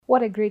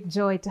What a great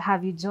joy to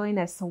have you join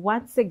us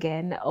once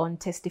again on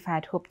Testify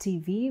at Hope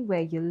TV,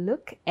 where you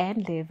look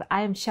and live.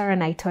 I am SHARON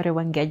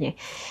WANGENYE,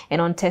 and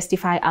on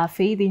Testify, our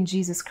faith in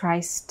Jesus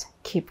Christ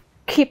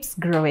keeps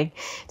growing.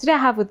 Today I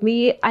have with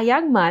me a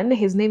young man.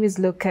 His name is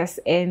Lucas,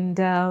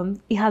 and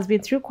he has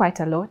been through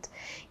quite a lot.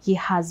 He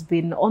has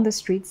been on the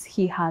streets.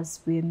 He has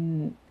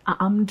been an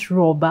armed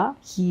robber.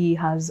 He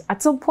has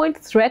at some point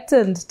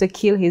threatened to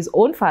kill his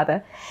own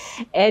father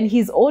and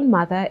his own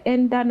mother,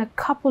 and done a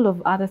couple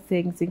of other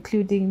things,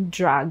 including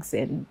drugs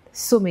and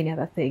so many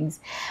other things.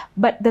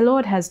 But the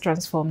Lord has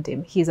transformed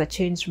him. He's a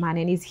changed man,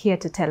 and he's here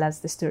to tell us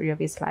the story of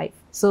his life.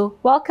 So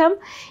welcome,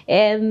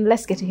 and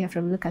let's get to hear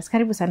from Lucas.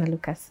 Karibu sana,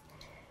 Lucas.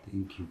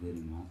 Thank you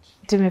very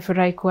much.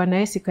 Tumefurahi kuwa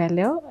nawe siku ya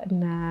leo,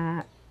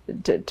 na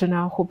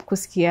tuna hope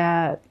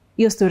kusikia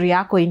hiyo story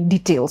yako in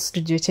details,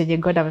 tujue chenye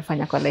God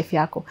amefanya kwa life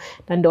yako,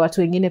 na ndo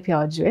watu wengine pia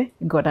wajue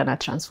God ana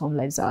transform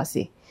lives za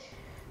wasi.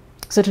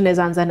 So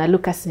tunaweza anza na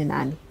Lucas ni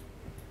nani?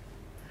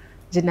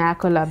 Jina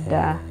yako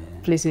labda,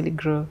 please really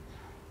grow.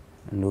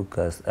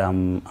 Lucas,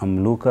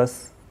 I'm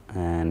Lucas,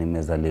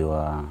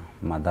 nimezaliwa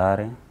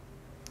Mathare.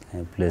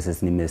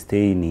 Places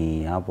nimestay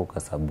ni hapo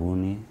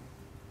Kasabuni,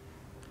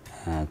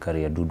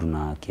 Kariadudu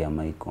na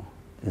Kiamaiko.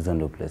 Hizo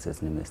ndio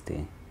places nimestay.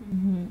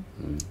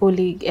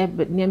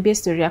 Niambie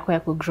story yako ya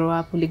ku grow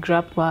up. Uli grow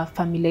up kwa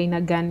familia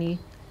ina gani?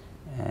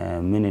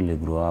 Mimi nili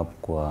grow up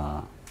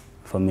kwa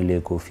familia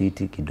iko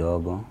fiti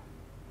kidogo.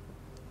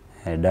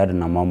 Dad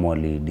na mama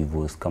wali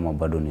divorce kama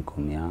bado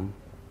niko myang.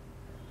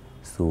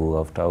 So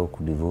after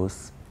ku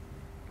divorce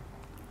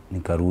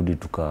nikarudi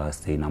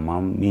tukastay na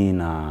mom. Mimi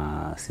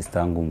na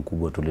sister yangu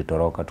mkubwa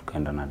tulitoroka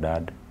tukaenda na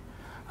dad.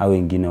 Hao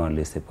wengine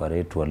wali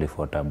separate,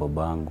 walifuata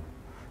babangu.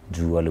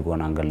 Juu walikuwa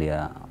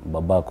wanaangalia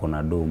babako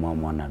na do,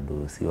 mama ana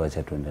do, si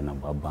wacha tuende na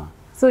baba.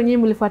 So nyinyi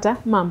mlifuata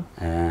mom?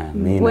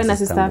 Mimi na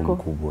sister yangu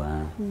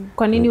mkubwa.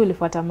 Kwa nini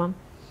ulifuata mom?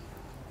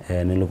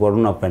 Nilikuwa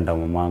tunapenda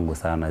mamangu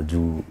sana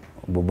juu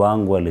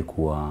babangu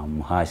alikuwa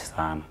mhash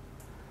sana.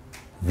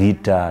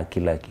 Vita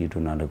kila kitu,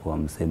 na alikuwa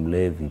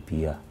msemlevi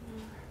pia.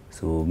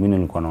 So mimi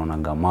nilikuwa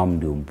naona mom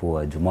ndio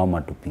mpoa juu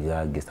mama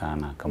tupigage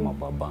sana kama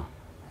baba.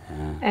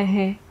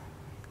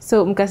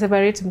 So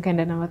mkaseparate,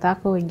 mkaenda na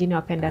matako, wengine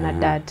wakaenda na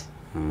dad.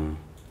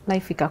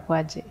 Life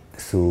ikakwaje?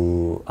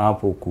 So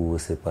hapo ku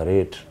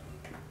separate,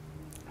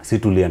 si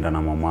tulienda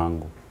na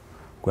mamangu.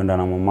 Kwenda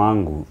na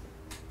mamangu,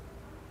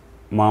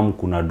 mom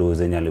kuna do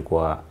zenye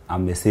alikuwa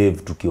amesave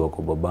tukiwa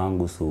kwa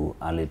babangu, so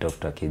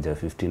alitafuta keja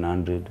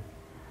 1500.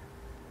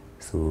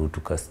 So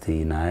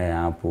tukastay naye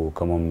hapo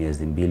kama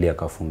miezi 2,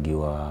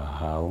 akafungiwa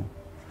hao.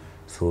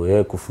 So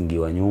yeye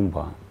kufungiwa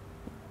nyumba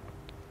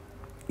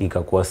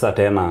ikakuwa sasa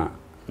tena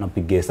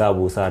napiga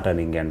hesabu sasa hata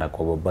ningeenda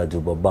kwa baba juu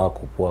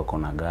babako poa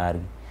kona gari,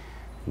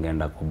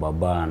 ningeenda kwa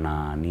baba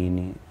na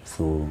nini.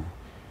 So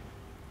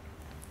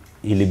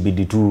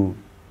ilibidi tu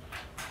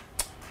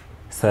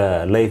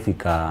sa life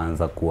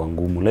ikaanza kuwa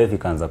ngumu, life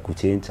ikaanza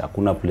kuchange.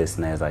 Hakuna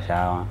place naweza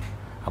shower,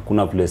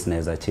 hakuna place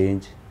naweza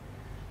change.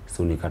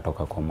 So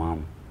nikatoka kwa mom.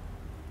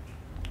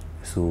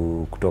 So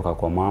kutoka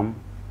kwa mom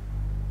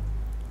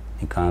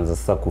nikaanza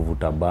sasa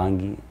kuvuta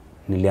bangi.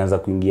 Nilianza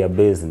kuingia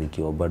base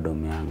nikiwa bado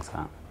myang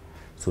sana.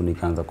 So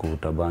nikaanza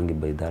kuvuta bangi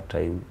by that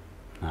time.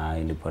 Na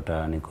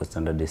ilipata niko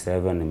standard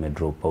 7, nime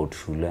drop out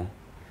shule.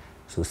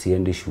 So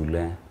siendi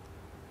shule,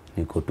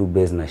 niko tu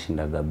base na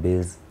shindaga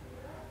base.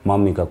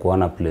 Mama ikakuwa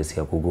na place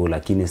ya kugo,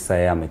 lakini sasa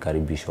yeye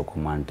amekaribishwa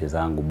kwa mante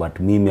zangu, but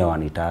mimi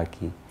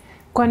hawanitaki.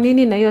 Kwa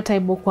nini na hiyo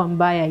type kwa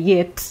mbaya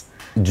yet?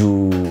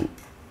 Juu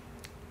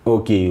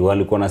okay,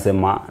 walikuwa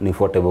nasema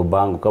nifuate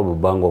babangu, kama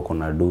babangu ako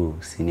na do,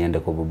 si niende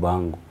kwa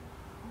babangu.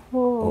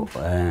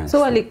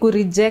 So waliku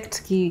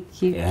reject ki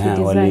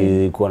design.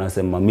 Walikuwa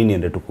nasema mimi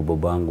niende tu kwa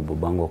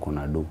babangu ako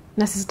na do.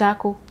 Na sister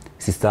yako?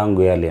 Sister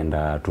yangu yeye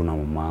alienda tu na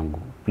mamangu.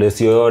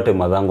 Place yoyote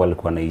madhangu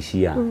alikuwa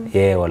naishia,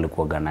 yeye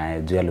walikuwa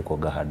naye, juu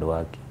alikuwa hard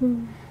work.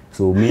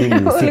 So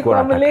mimi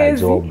sikuwa nataka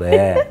job,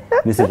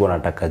 mimi sikuwa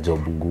nataka job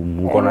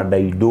ngumu. Niko na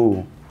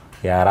daido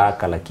ya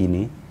haraka,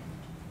 lakini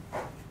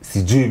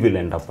sijui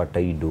vile nitapata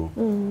hido.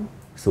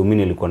 So mimi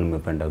nilikuwa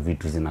nimependa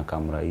vitu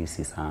zinakaa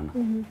rahisi sana.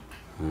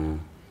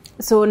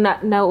 So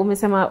na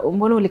umesema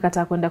mbona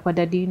ulikataa kwenda kwa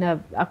daddy na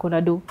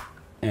akona do?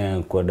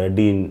 Kwa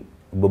daddy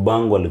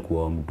babangu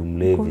alikuwa mtu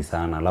mlevi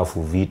sana,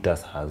 alafu vita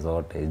saa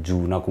zote.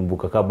 Juu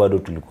nakumbuka kama bado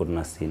tulikuwa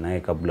tunastay naye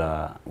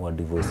kabla wa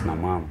divorce na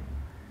mama.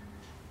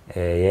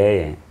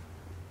 Yeye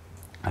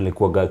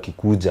alikuwa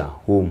akikuja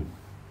home,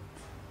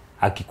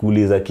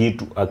 akikuuliza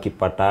kitu,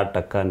 akipata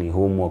hata kani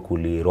home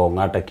wakuli wrong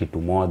hata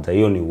kitu moja,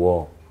 hiyo ni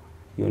war.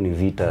 Hiyo ni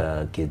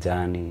vita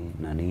kejani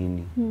na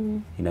nini.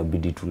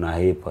 Inabidi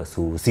tunahepa.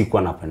 So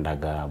sikuwa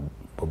napendaga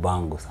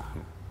babangu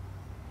sana.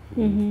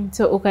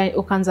 So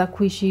ukaanza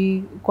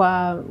kuishi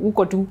kwa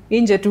uko tu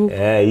nje tu?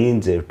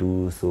 Nje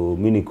tu. So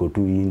mimi niko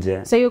tu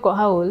nje. So yuko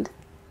how old?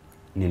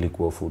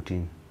 Nilikuwa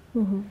 14.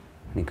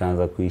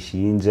 Nikaanza kuishi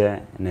nje,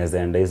 naweza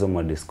enda hizo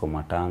madisco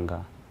matanga.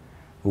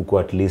 Huko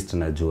at least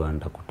najua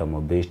nitakuta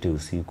mabeshte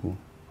usiku.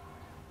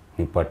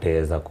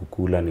 Nipate za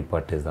kukula,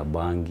 nipate za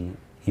bangi.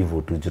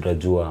 Hivyo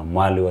tujua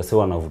mali wase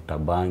wanavuta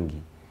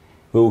bangi.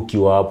 wewe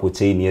ukiwa hapo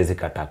chain yezi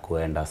kata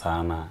kuenda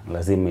sana,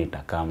 lazima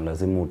itakam,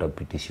 lazima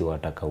utapitishiwa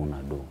hata una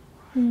do.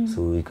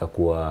 So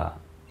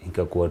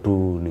ikakuwa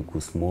tu ni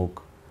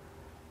kusmoke.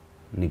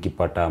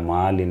 Nikipata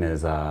mahali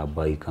naweza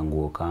buy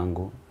kanguo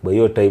kangu. By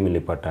hiyo time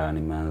nilipata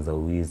nimeanza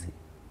uwizi.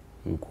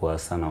 Nikuwa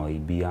sana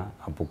waibia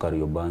hapo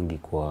Kariobangi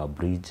kwa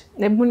bridge.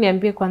 Hebu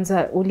niambie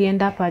kwanza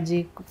ulienda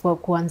paje kwa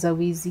kuanza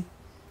wizi?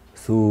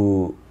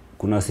 So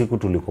kuna siku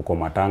tuliko kwa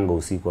matanga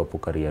usiku hapo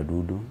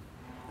Kariadudu.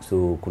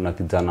 So kuna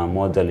kijana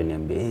mmoja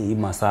aliniambia, hii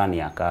masaa ni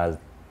ya kazi.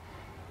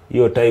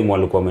 Hiyo time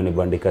walikuwa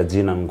wamenibandika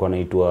jina, nilikuwa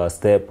naitwa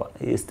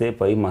Stepper.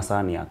 Stepper, hii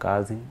masaa ni ya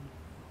kazi.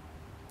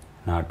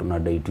 Na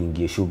tunadai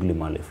tuingie shughuli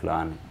mahali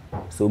fulani.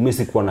 So mimi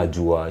sikuwa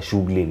najua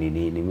shughuli ni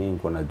nini. Mimi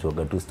nilikuwa najua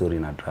tu story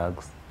na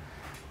drugs.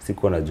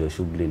 Sikuwa najua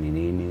shughuli ni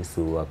nini.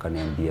 So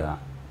akaniambia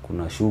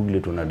kuna shughuli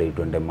tunadai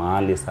tuende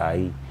mahali saa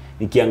hii.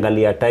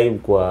 Nikiangalia time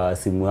kwa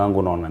simu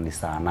yangu naona ni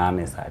saa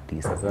 8 saa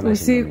 9. Sasa na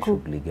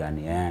shughuli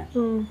gani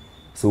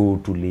So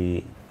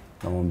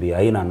namwambia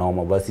haina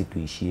noma basi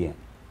tuishie.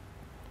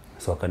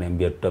 So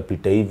akaniambia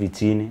tutapita hivi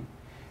chini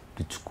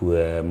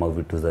tuchukue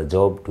mavitu za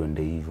job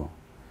tuende hivyo.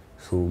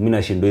 So mimi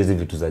nashindwa hizi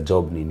vitu za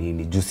job ni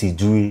nini, juu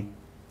sijui.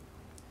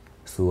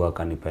 So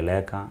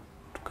akanipeleka,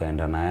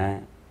 tukaenda naye,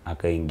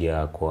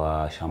 akaingia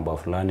kwa shamba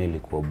fulani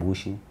ilikuwa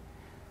bushi.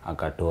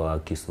 Akatoa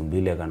kisu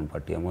mbili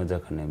akanipatia moja,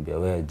 akaniambia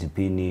wewe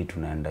jipini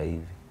tunaenda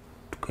hivi.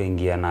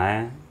 Tukaingia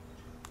naye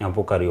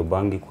hapo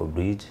Kariobangi kwa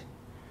bridge.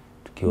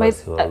 Tukiwa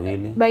si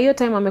wawili. By hiyo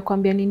time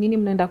amekwambia ni nini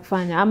mnaenda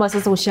kufanya ama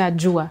sasa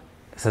ushajua?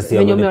 Sasa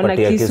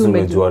amenipatia kisu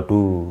umejua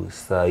tu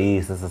saa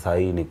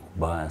hii ni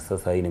kubaya.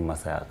 Sasa hii ni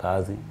masaa ya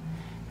kazi.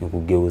 Ni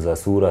kugeuza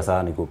sura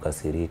sana, ni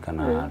kukasirika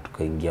na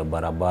tukaingia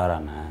barabara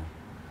na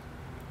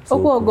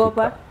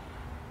Ukuogopa?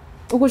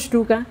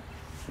 Ukushtuka?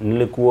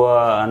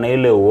 Nilikuwa na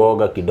ile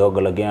uoga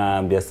kidogo, lakini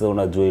anambia sasa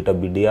unajua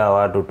itabidi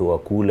watu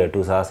tuwakule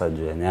tu sasa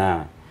juu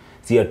yenyewe.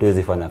 Si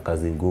hatuwezi fanya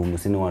kazi ngumu,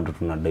 si ni watu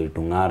tunadai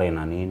tungare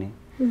na nini.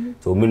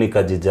 So mimi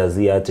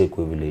nikajijazia ache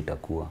kwa vile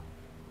itakuwa.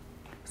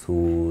 So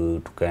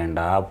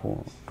tukaenda hapo,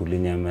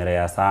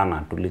 tulinyemelea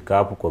sana, tulikaa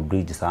hapo kwa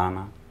bridge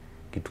sana.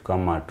 Kitu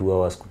kama 2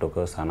 hours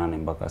kutoka saa 8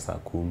 mpaka saa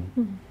 10.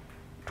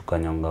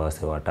 Tukanyonga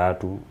wase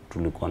watatu,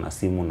 tulikuwa na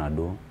simu na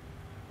do.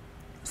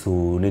 So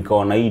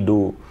nikaona hii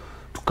do,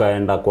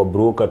 tukaenda kwa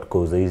broker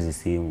tukauza hizi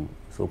simu.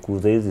 So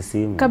kuuza hizi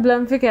simu. Kabla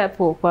mfike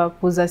hapo kwa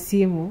kuuza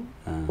simu,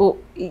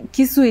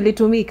 kisu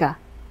ilitumika?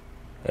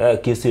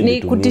 Kisu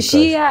ilitumika. Ni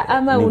kutishia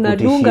ama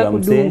unadunga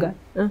kudunga?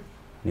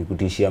 Ni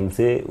kutishia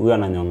msee, huyu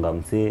ananyonga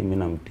msee, mimi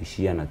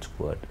namtishia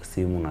nachukua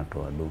simu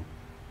natoa do.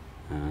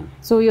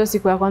 So hiyo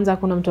siku ya kwanza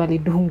hakuna mtu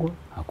alidungwa?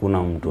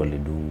 Hakuna mtu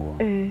alidungwa.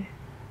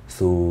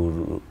 So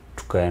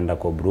tukaenda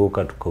kwa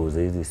broker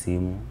tukauza hizi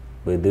simu.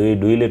 By the way,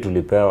 do ile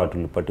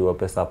tulipatiwa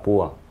pesa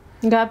poa.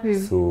 Ngapi?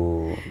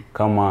 So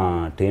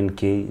kama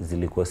 10k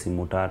zilikuwa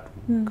simu 3.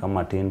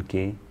 Kama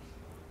 10k.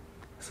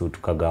 So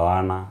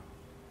tukagawana.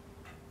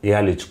 Yeye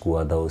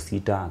alichukua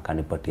 6,000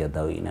 akanipatia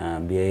 4,000.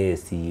 Ananiambia yeye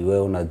si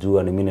wewe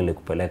unajua ni mimi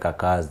nilikupeleka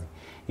kazi.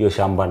 Hiyo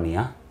shamba ni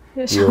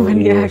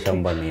hiyo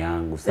shamba ni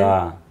yangu.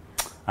 Saa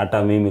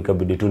hata mimi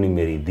kabidi tu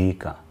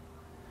nimeridhika.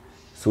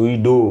 So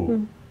ido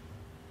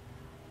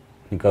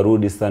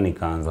nikarudi sasa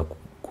nikaanza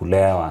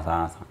kulewa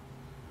sasa.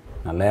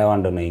 Na leo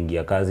ndo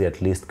naingia kazi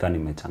at least kama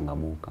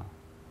nimechangamuka.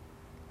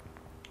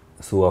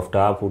 So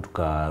after hapo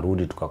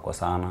tukarudi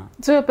tukakosana.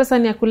 So pesa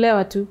ni ya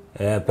kulewa tu?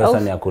 Pesa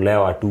ni ya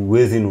kulewa tu,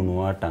 huwezi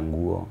nunua hata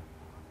nguo.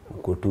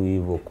 Uko tu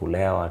hivyo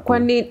kulewa tu.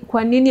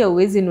 Kwa nini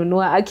huwezi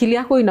nunua? Akili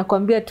yako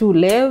inakwambia tu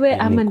ulewe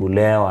ama ni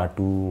kulewa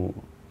tu?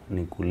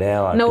 Ni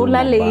kulewa na tu.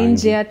 Ulale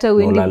nje hata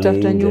uende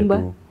kutafuta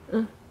nyumba.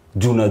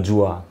 Juu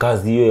najua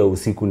kazi hiyo ya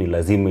usiku ni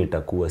lazima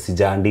itakuwa.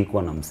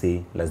 Sijaandikwa na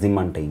msee,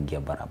 lazima nitaingia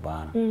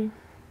barabara.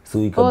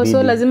 So ikabidi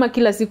so lazima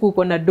kila siku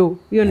uko na do.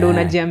 Hiyo ndio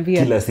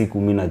unajiambia. Kila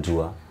siku mimi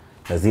najua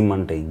lazima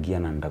nitaingia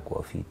na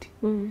nitakuwa fiti.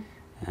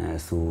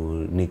 So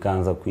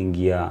nikaanza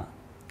kuingia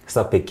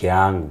sasa peke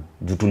yangu.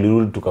 Juu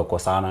tulirudi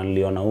tukakosana,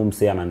 niliona huyu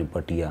msee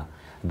ananipatia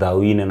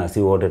 4,000 na si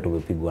wote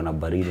tumepigwa na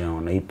baridi,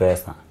 naona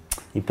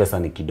hii pesa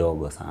ni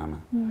kidogo sana.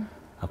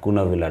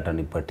 Hakuna vile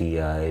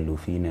atanipatia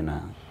 4,000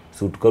 na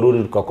so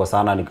tukarudi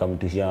tukakosana,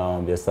 nikamtishia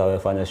namwambia sasa wewe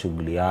fanya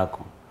shughuli yako.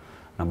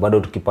 Na bado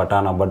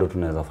tukipatana bado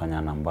tunaweza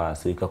fanya namba.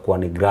 So ikakuwa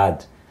ni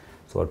grudge.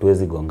 So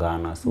hatuwezi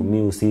gongana. So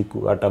mimi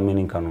usiku hata mimi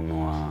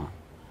nikanunua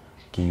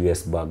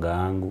US bag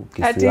yangu,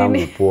 kisu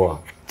yangu poa.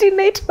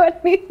 Inaitwa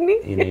nini?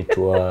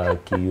 Inaitwa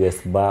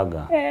US bag.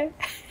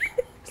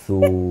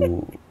 So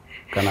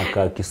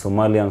kana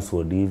Kisomalian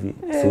sword hivi.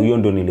 So hiyo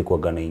ndio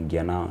nilikuwa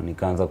naingia nao,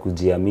 nikaanza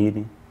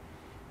kujiamini.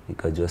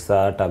 Nikajua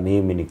saa hata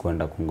mimi ni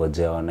kwenda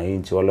kungojea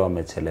wananchi wale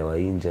wamechelewa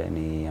nje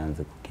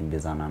nianze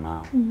kukimbizana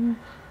nao.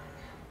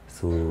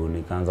 So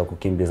nikaanza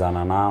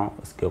kukimbizana nao.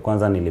 Siku ya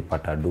kwanza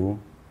nilipata do.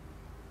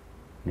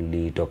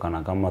 Nilitoka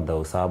na kama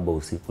 7,000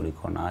 usiku,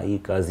 niko na hii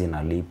kazi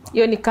inalipa.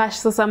 Hiyo ni cash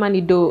sasa ama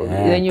ni do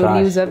yenye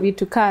uliuza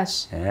vitu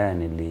cash?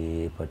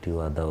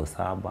 Nilipatiwa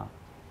 7,000.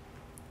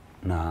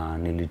 Na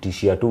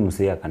nilitishia tu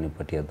msee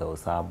akanipatia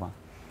 7,000.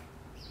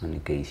 na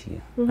nikaishia.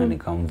 Na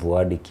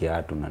nikamvuadi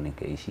kiatu na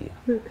nikaishia.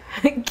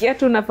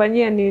 Kiatu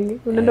unafanyia nini?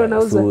 Unaenda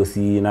unauza? So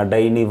si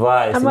nadai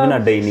nivae, si mimi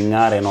nadai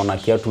ning'are, naona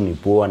kiatu ni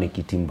poa, ni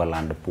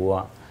Timberland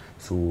poa.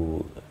 So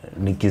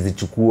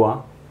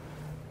nikizichukua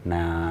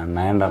na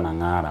naenda na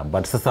ng'ara.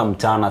 But sasa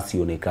mchana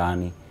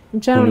sionekani.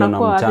 Mchana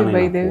unakuwa wapi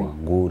by the way?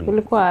 Nguri.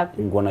 Ulikuwa wapi?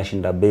 Nilikuwa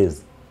nashinda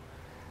base.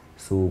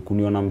 So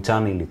kuniona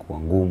mchana ilikuwa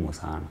ngumu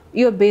sana.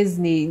 Hiyo base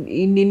ni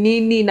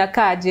nini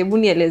inakaaje? Hebu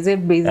nielezee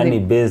base. Yaani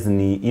base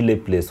ni ile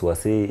place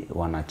wase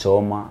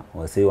wanachoma,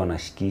 wase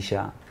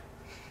wanashikisha.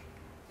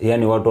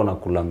 Yaani watu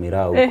wanakula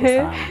miraa huko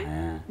sana.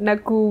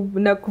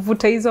 Na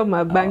kuvuta hizo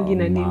mabangi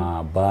na nini?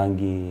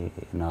 Mabangi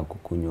na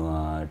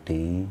kukunywa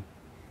tei.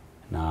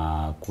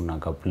 Na kuna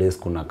ka place,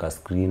 kuna ka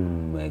screen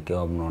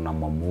mmewekewa, mnaona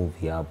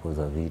movie hapo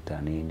za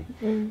vita nini.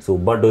 So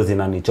bado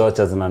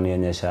zinanichocha,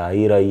 zinanionyesha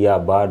hii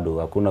bado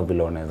hakuna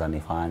vile unaweza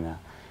nifanya.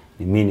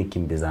 Ni mimi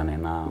nikimbizane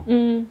nao.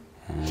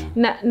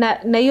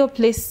 Na hiyo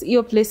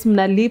place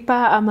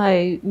mnalipa ama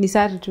ni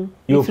sari tu?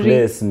 Hiyo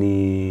place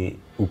ni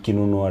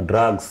ukinunua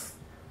drugs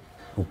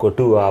uko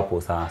tu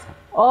hapo sasa.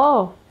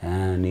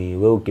 Ni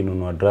wewe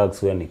ukinunua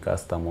drugs, wewe ni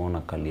customer,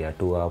 unakalia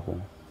tu hapo.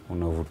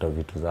 Unavuta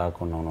vitu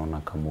zako na unaona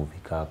kama movie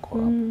kako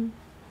hapo.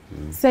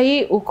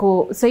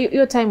 Sasa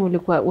hiyo time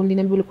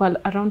uliniambia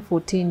ulikuwa around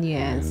 14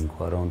 years.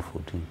 Nilikuwa around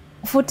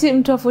 14.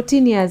 Mtu wa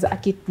 14 years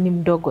ni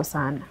mdogo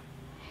sana.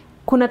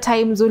 Kuna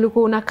times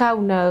ulikuwa unakaa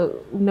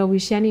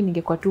unawish yani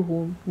ningekuwa tu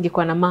home,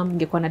 ningekuwa na mom,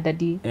 ningekuwa na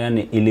daddy.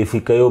 Yani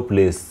ilifika hiyo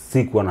place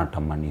sikuwa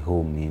natamani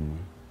home mimi.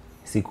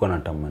 Sikuwa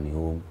natamani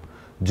home.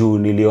 Juu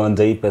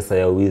nilionja hii pesa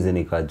ya wizi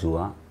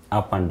nikajua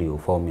hapa ndio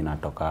form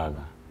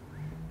inatokaga.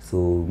 So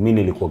mimi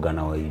nilikuwa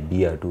gana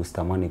waibia tu,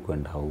 sitamani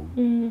kwenda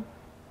home.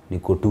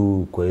 Niko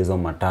tu kwa hizo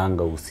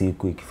matanga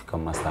usiku, ikifika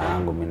masaa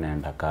yangu mimi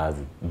naenda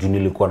kazi. Juu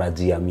nilikuwa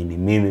najiamini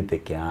mimi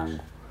peke yangu.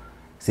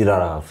 Sina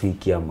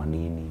rafiki ama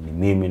nini, ni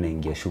mimi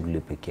naingia shughuli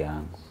peke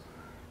yangu.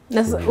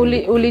 Na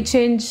uli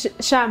change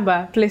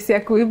shamba place ya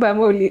kuiba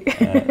ama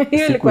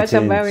hiyo ilikuwa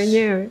shamba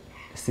wenyewe?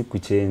 Siku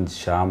change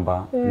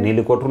shamba.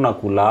 Nilikuwa tu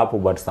nakula hapo,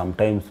 but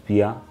sometimes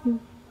pia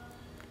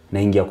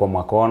naingia kwa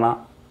makona,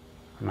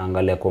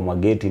 naangalia kwa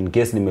mageti in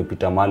case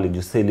nimepita mali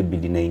juu sasa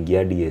ilibidi naingia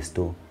hadi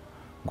esto.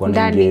 Kwa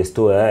naingia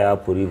esto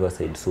hapo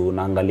Riverside, so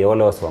naangalia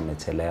wale watu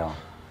wamechelewa.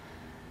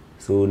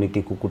 So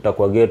nikikukuta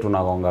kwa gate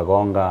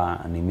unagonga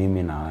ni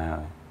mimi na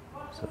wewe.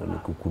 So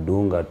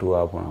nikukudunga tu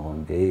hapo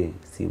nakwambia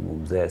simu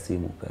mzee,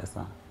 simu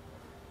pesa.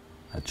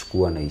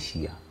 Nachukua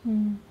naishia.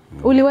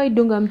 Uliwahi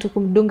dunga mtu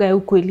kumdunga ya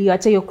ukweli,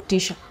 acha hiyo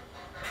kutisha?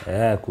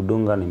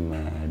 Kudunga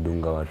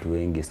nimedunga watu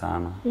wengi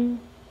sana.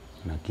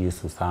 Na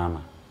kisu sana.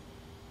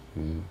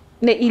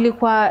 Na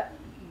ilikuwa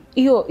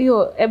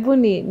hiyo hebu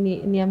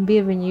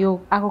niambie venye hiyo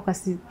ako kwa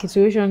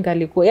situation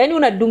kalikuwa. Yaani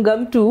unadunga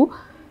mtu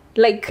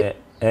like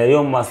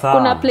hiyo masaa.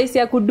 Kuna place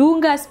ya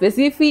kudunga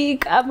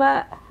specific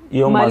ama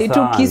mali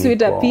tu kisu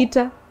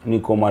itapita?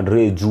 Niko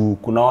Madrid juu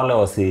kuna wale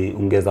wase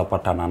ungeza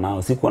patana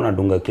nao. Sikuwa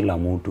nadunga kila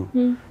mtu.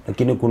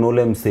 Lakini kuna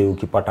ule msee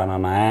ukipatana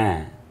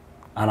naye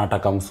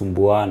anataka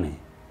msumbuane.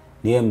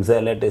 Niye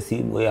mzee lete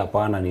simu,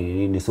 hapana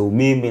nini. So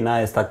mimi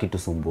naye sitaki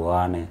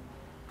tusumbuane.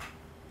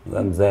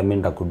 Niwe mzee mimi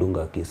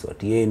ndakudunga kisu.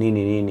 Ati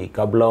nini.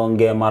 Kabla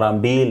ongea mara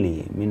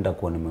mbili mimi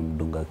ndakuwa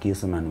nimemdunga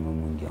kisu na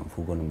nimemwingia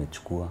mfuko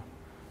nimechukua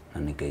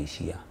na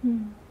nikaishia.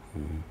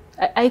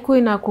 Haiko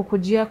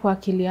inakukujia kwa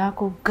akili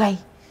yako gai?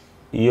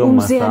 Hiyo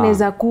masaa. Mzee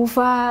anaweza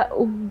kufa.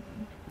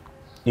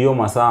 Hiyo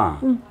masaa.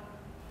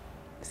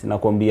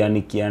 Sinakwambia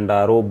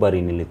nikienda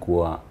robbery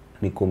nilikuwa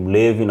niko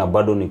mlevi na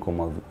bado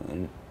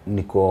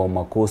niko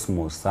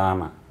makosmos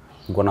sana.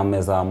 Niko na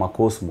meza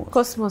makosmos.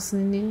 Cosmos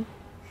ni nini?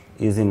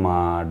 Hizi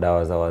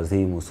madawa za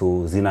wazimu,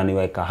 so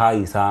zinaniweka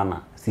hai sana.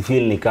 Si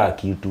feel nikaa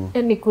kitu.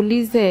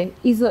 Nikuulize,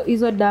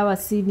 hizo dawa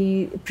si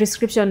ni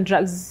prescription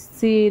drugs?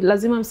 Si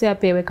lazima msee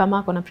apewe kama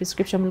ako na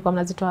prescription mlikuwa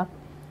mnazitoa hapo?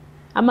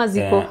 Ama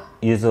ziko?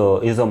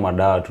 Hizo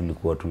madawa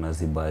tulikuwa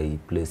tunazibai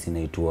place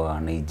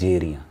inaitwa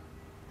Nigeria.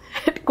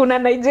 Kuna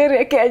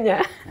Nigeria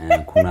Kenya?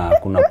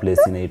 Kuna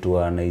place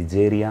inaitwa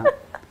Nigeria.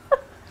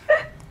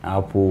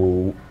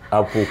 Hapo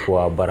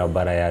kwa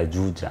barabara ya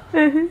Juja.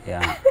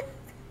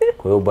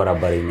 Kwa hiyo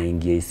barabara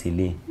inaingia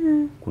Isili.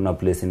 Kuna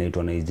place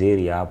inaitwa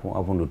Nigeria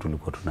hapo ndo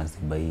tulikuwa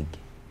tunazibaigi.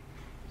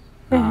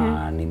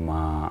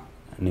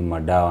 Ni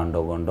madawa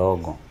ndogo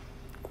ndogo.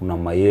 Kuna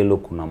mayellow,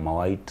 kuna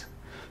white.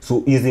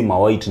 So hizi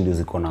white ndio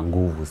ziko na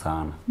nguvu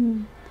sana.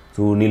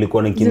 So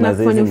nilikuwa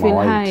nikimeza hizi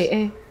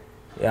white.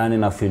 Yaani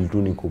na feel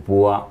tu niko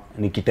poa.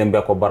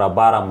 Nikitembea kwa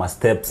barabara ma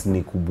steps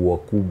ni kubwa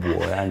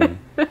yani.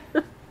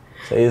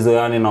 Sasa hizo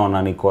yani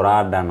naona niko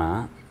rada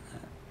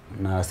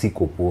na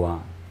siko poa.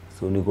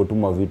 So niko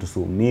tuma vitu, so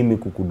mimi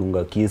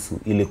kukudunga kisu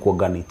ilikuwa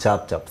gani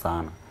chap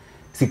sana.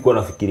 Sikuwa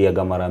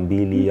nafikiria mara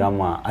mbili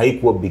ama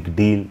haikuwa big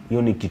deal.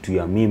 Hiyo ni kitu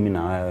ya mimi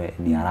na wewe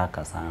ni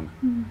haraka sana.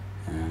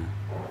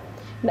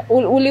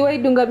 Uliwahi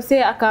dunga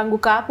msee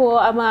akaanguka hapo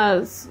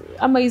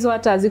ama hizo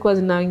hata zilikuwa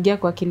zinaingia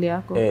kwa akili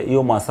yako?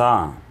 Hiyo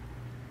masaa.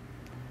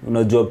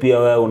 Unajua pia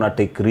wewe una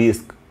take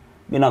risk.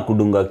 Mimi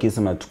nakudunga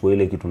kisu nachukua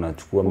ile kitu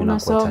nachukua, mimi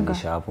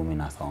nakuachanisha hapo, mimi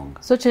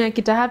nasonga. So chenye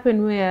kita happen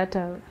wewe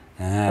hata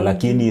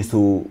Lakini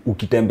so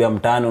ukitembea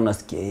mtaani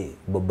unasikia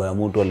baba ya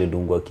mtu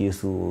alidungwa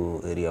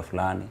kisu area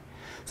fulani.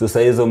 So saa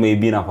hizo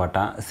maybe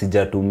napata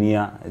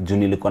sijatumia juu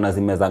nilikuwa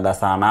nazimezaga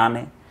saa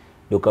 8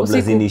 ndio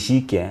kabla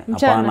zinishike.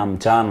 Hapana,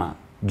 mchana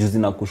juu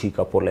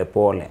zinakushika pole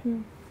pole.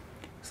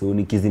 So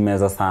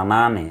nikizimeza saa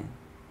 8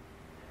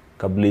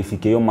 kabla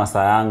ifike hiyo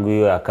masaa yangu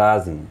hiyo ya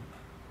kazi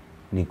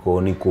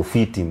niko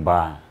fiti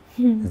mbaya.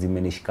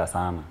 Zimenishika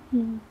sana.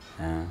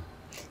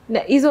 Na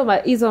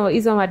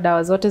hizo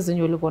madawa zote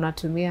zenye ulikuwa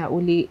unatumia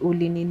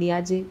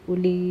niniaje?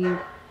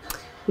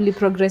 Uli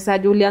progress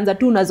aje? Ulianza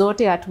tu na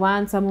zote at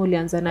once ama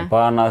ulianza na?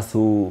 Hapana,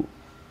 so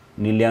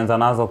nilianza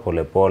nazo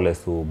pole pole.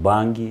 So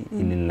bangi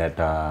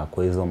ilinileta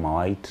kwa hizo ma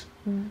white.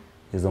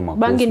 Hizo ma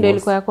bangi ndio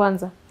ilikuwa ya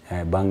kwanza.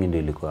 Bangi ndio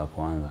ilikuwa ya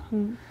kwanza.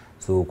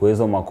 So kwa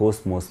hizo ma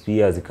cosmos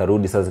pia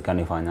zikarudi sasa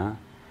zikanifanya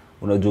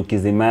unajua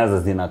kizimeza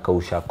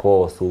zinakausha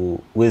koo, so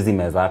huwezi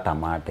meza hata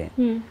mate.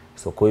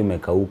 So kwa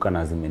imekauka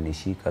na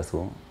zimenishika,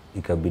 so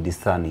ikabidi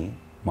sana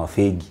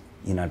mafegi,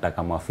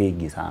 inataka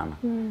mafegi sana.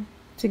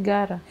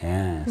 Sigara.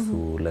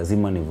 So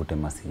lazima nivute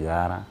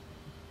masigara.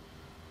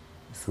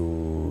 So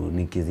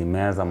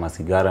nikizimeza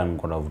masigara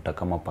niko navuta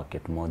kama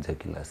packet moja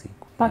kila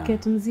siku.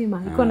 Packet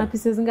mzima. Iko na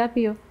pieces ngapi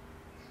hiyo?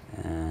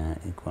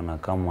 Iko na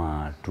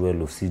kama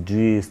 12,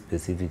 sijui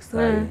specific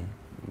size,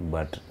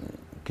 but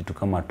kitu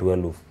kama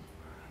 12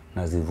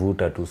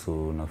 nazivuta tu,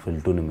 so na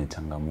feel tu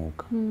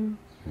nimechangamuka.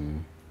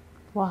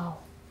 Wow.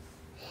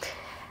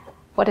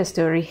 What a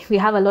story. We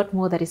have a lot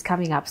more that is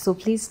coming up, so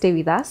please stay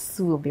with us.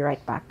 We'll be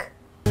right back.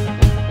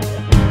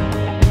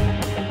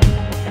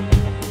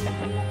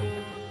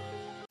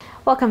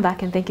 Welcome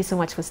back and thank you so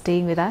much for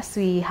staying with us.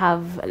 We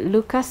have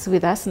Lucas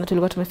with us. Na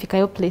tulikuwa tumefika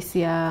hiyo place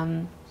ya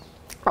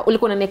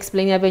ulikuwa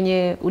unaniexplain ya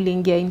venye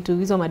uliingia into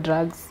hizo ma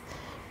drugs,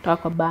 toka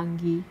kwa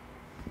bangi,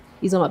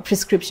 hizo ma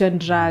prescription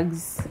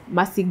drugs,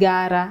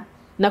 masigara,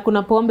 na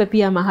kuna pombe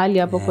pia mahali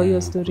hapo. Kwa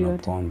hiyo story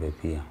yote pombe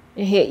pia.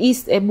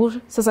 Ebu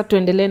sasa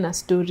tuendelee na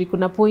story.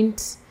 Kuna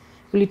point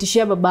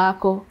ulitishia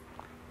babako?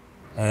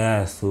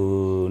 So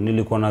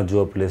nilikuwa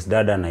najua place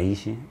dada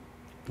naishi,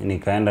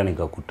 nikaenda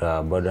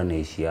nikakuta bado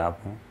naishi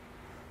hapo.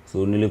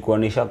 So nilikuwa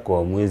nisha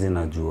kwa mwezi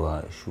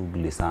najua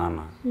shughuli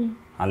sana.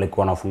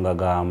 Alikuwa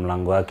anafungaga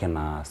mlango wake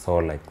na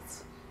Solex.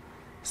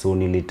 So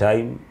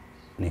nilitime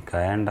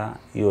nikaenda.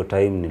 Hiyo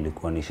time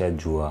nilikuwa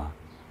nishajua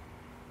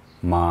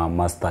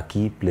master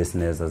key place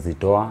naweza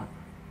zitoa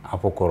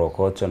hapo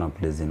Korokocho na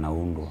place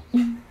zinaundwa.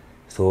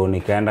 So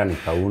nikaenda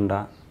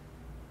nikaunda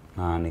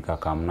na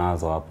nikakam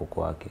nazo hapo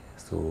kwake.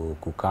 So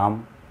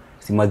kukam,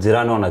 si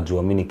majirani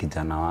wanajua mimi ni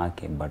kijana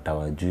wake, but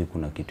hawajui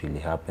kuna kitu ili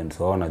happen.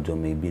 So wanajua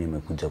maybe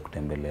nimekuja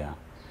kutembelea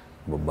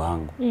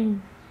babangu.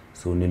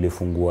 So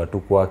nilifungua tu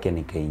kwake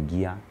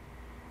nikaingia.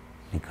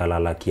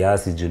 Nikalala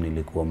kiasi juu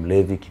nilikuwa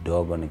mlevi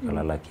kidogo,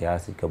 nikalala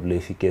kiasi kabla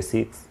ifike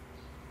 6.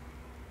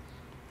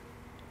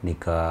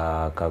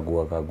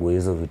 Nikakagua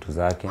hizo vitu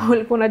zake.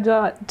 Ulikuwa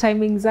unajua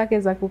timing zake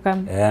za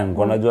kukam?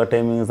 Nilikuwa najua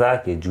timing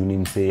zake juu ni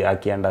msee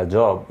akienda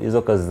job,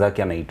 hizo kazi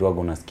zake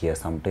anaitwaga unasikia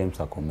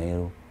sometimes ako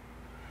Meru.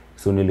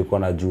 So nilikuwa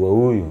najua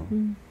huyu.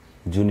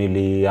 Juu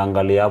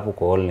niliangalia hapo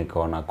kwa hall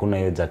nikaona kuna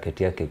hiyo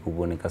jacket yake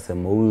kubwa,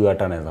 nikasema huyu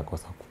hata anaweza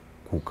kosa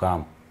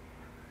kukam.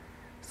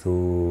 So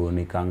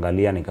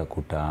nikaangalia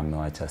nikakuta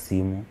amewacha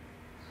simu.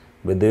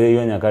 By the way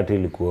hiyo nyakati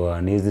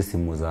ilikuwa ni hizi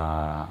simu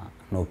za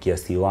Nokia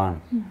C1.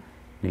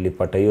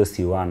 Nilipata hiyo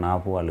C1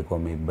 hapo, alikuwa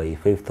amebuy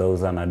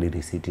 5000 hadi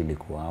receipt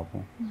ilikuwa hapo.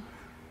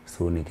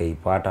 So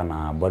nikaipata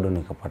na bado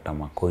nikapata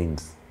ma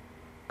coins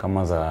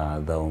kama za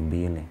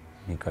 200.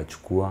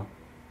 Nikachukua,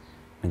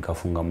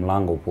 nikafunga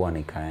mlango poa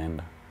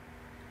nikaenda.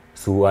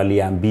 So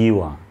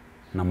aliambiwa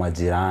na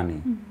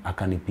majirani,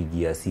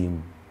 akanipigia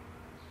simu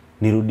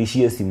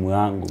nirudishie simu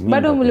yangu.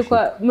 Bado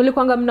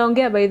mlikuwa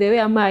mnaongea by the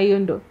way ama hiyo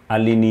ndo?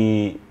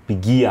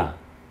 Alinipigia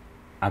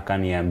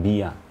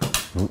akaniambia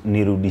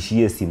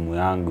nirudishie simu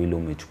yangu ile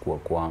umechukua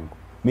kwangu.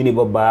 Mimi ni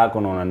baba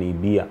yako na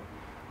unaniibia.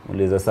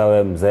 Uliza sawa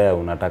wewe mzee,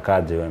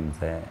 unatakaje wewe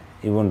mzee?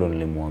 Hivyo ndo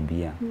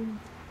nilimwambia.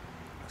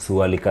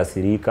 So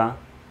alikasirika,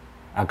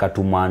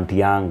 akatuma aunti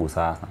yangu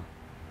sasa.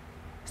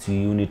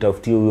 Si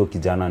unitafutie huyo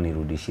kijana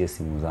nirudishie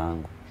simu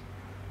zangu.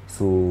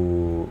 So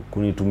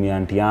kunitumia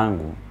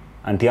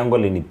aunti yangu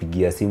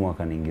alinipigia simu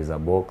akaniingiza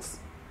box.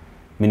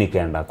 Mimi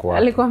nikaenda kwake.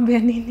 Alikwambia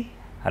nini?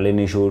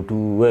 Alinishow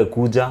tu, wewe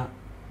kuja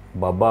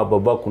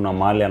baba kuna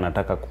mahali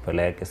anataka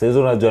kupeleke. Sasa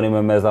hizo unajua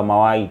nimemeza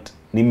ma white.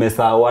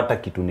 Nimesahau hata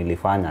kitu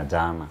nilifanya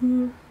jana.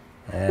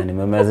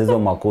 Nimemeza hizo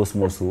ma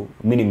cosmos.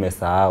 Mimi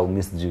nimesahau,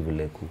 mimi sijui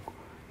vile kuko.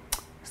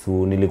 So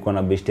nilikuwa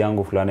na best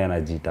yangu fulani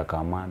anajiita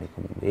kama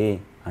nikamwambia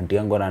aunti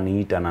yangu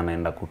ananiita na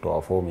anaenda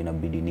kutoa form,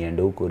 inabidi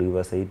niende huko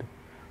Riverside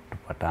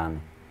tupatane.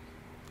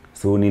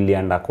 So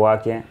nilienda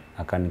kwake,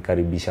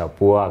 akanikaribisha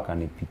poa,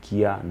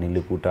 akanipikia,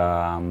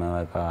 nilikuta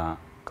ameweka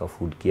ka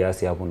food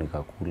kiasi hapo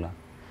nikakula.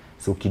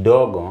 So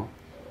kidogo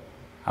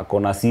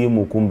akona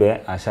simu,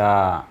 kumbe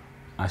asha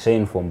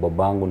inform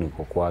babangu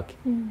niko kwake.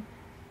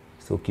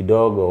 So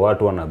kidogo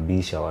watu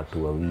wanabisha,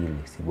 watu wawili,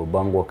 si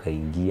babangu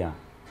akaingia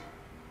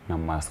na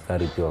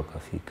maaskari pia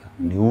wakafika.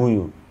 Ni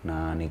huyu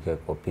na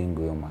nikakwa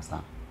pingu hiyo masaa.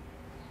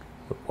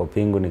 Kwa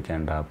pingu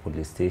nikaenda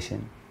police station.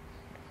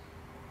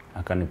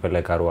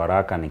 Akanipeleka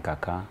Ruaraka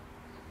nikakaa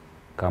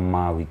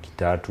kama wiki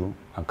 3,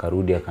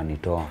 akarudi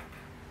akanitoa.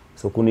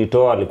 So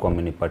kunitoa alikuwa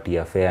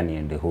amenipatia fare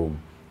niende home.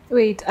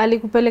 Wait,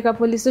 alikupeleka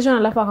police station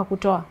alafu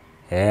akakutoa?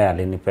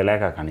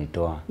 Alinipeleka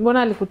akanitoa.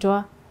 Mbona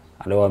alikutoa?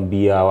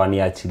 Aliwaambia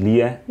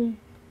waniachilie.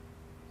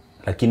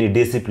 Lakini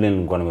discipline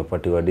nilikuwa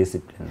nimepatiwa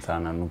discipline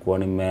sana. Nilikuwa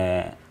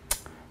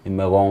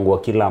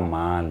nimegongwa kila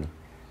mahali.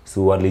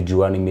 So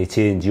walijua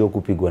nimechange, hiyo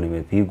kupigwa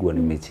nimepigwa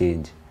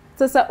nimechange.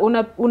 Sasa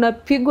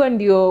unapigwa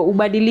ndio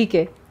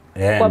ubadilike?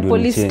 Kwa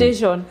police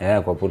station?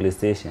 Kwa police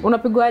station.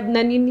 Unapigwa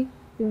na nini?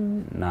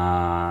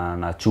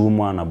 Na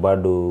chuma, na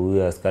bado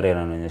huyo askari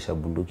ananionyesha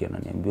bunduki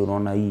ananiambia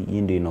unaona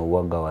hii ndio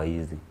inauaga wa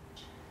hizi.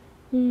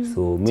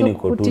 So mimi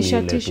niko tu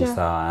ile tu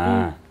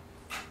sawa.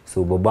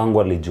 So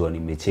babangu alijua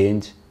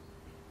nimechange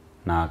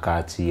na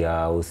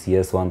akaachia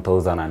OCS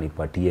 1000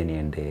 anipatie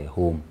niende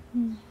home.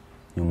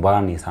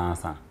 Nyumbani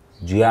sasa.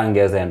 Juu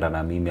yangeza enda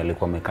na mimi,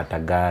 alikuwa amekata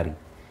gari.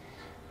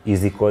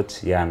 Easy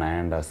coach ya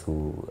anaenda, so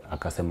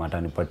akasema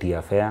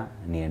atanipatia fare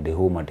niende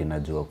home ati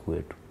najua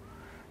kwetu.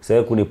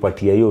 Sasa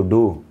kunipatia hiyo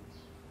do,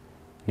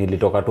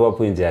 nilitoka tu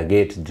hapo nje ya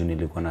gate juu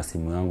nilikuwa na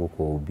simu yangu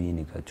kwa ubi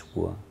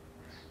nikachukua.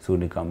 So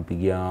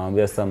nikampigia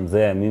anambia sasa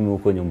mzee, mimi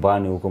huko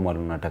nyumbani huko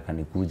mahali nataka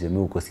nikuje, mimi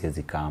huko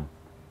siwezi kama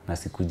na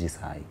sikuji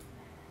saa hii.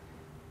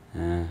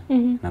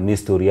 Na mimi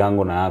story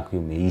yangu na yako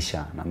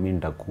imeisha na mimi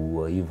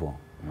nitakuua hivyo,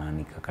 na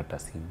nikakata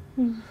simu.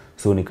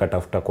 So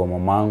nikatafuta kwa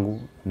mamangu,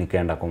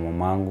 nikaenda kwa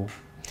mamangu.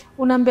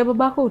 Unaambia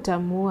babako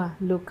utamuua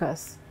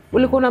Lucas.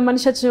 Ulikuwa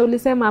unamaanisha cha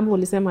ulisema ama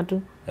ulisema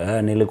tu?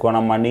 Nilikuwa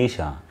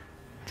namaanisha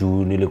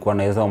juu nilikuwa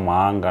na hizo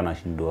maanga na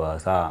shindwa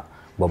saa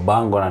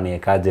babangu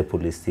ananiekaje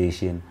police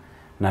station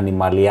na ni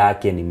mali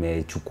yake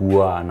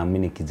nimechukua na mimi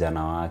ni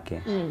kijana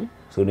wake.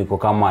 So niko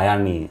kama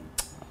yani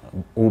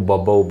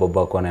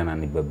baba kwa nani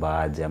ananibeba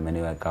aje,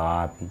 ameniweka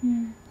wapi?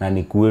 Na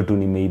ni kwetu,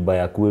 nimeiba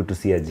ya kwetu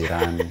si ya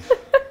jirani.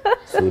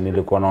 So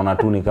nilikuwa naona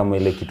tu ni kama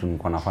ile kitu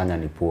nilikuwa nafanya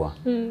ni poa.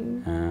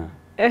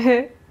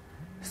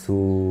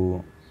 So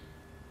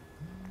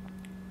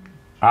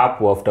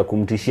hapo after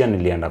kumtishia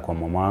nilienda kwa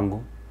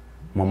mamangu.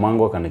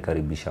 Mamangu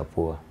akanikaribisha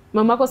poa.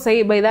 Mamako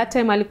sasa by that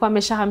time alikuwa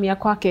ameshahamia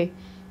kwake.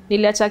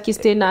 Niliacha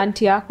kistay na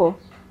aunti yako.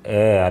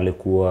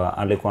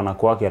 Alikuwa na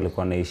kwake,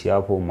 alikuwa anaishi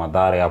hapo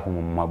Madhare hapo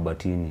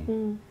Mabatini.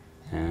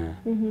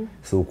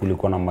 So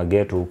kulikuwa na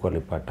mageto huko,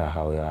 alipata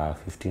hao ya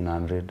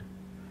 1500.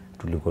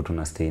 Tulikuwa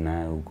tunastay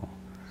naye huko.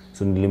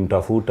 So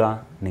nilimtafuta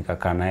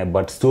nikakaa naye,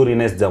 but story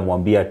nest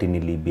jamwambia ati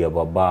nilibia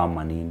baba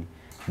ama nini.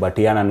 But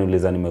yeye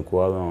ananiuliza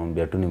nimekuwa,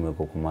 namwambia tu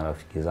nimekuwa kwa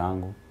marafiki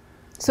zangu.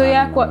 So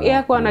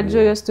yako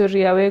anajua hiyo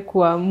story ya wewe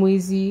kwa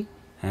mwizi?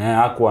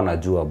 Hakuwa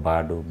anajua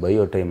bado. By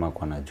hiyo time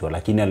hakuwa anajua,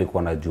 lakini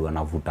alikuwa anajua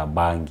navuta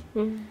bangi.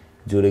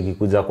 Juu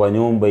nikikuja kwa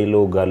nyumba ile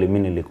ugali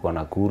mimi nilikuwa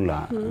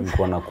nakula,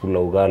 nilikuwa nakula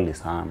ugali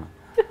sana.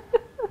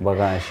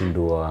 Mpaka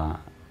nashindwa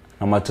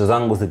na macho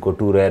zangu ziko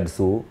tu red,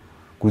 so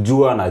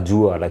kujua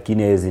najua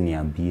lakini hawezi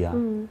niambia.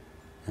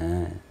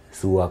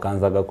 So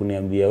akaanza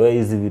kuniambia wewe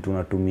hizi vitu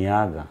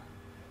unatumiaga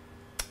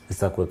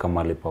sasa kuweka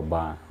mali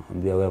pabaya.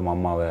 Anambia wewe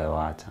mama wewe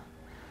wacha.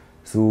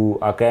 So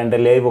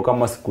akaendelea hivyo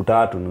kama siku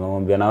 3,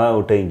 nikamwambia na wewe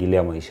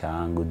utaingilia maisha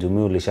yangu. Juu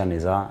mimi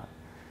ulishanizaa.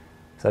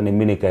 Sasa ni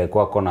mimi nikae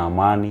kwako na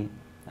amani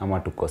ama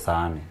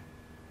tukosane.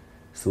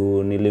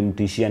 So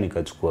nilimtishia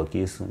nikachukua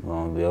kisu.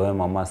 Nikamwambia wewe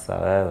mama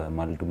sasa wewe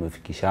mali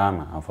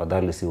tumefikishana,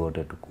 afadhali si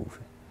wote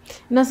tukufe.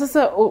 Na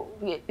sasa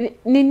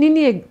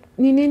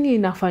nini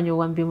inafanya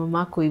uambie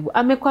mamako hivyo?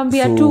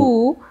 Amekwambia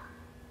tu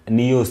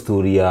ni hiyo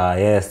story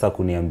ya sasa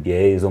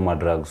kuniambia hizo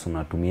madrugs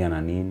unatumia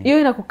na nini. Hiyo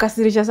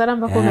inakukasirisha sana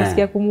mpaka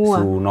unasikia kumuua.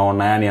 So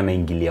unaona yani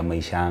anaingilia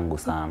maisha yangu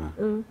sana.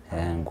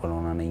 Nilikuwa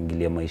naona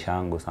anaingilia maisha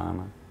yangu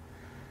sana.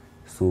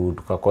 So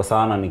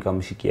tukakosana,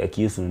 nikamshikia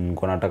kisu,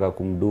 nilikuwa nataka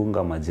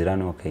kumdunga,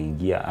 majirani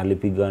wakaingia,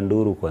 alipiga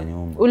nduru kwa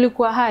nyumba.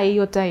 Ulikuwa hai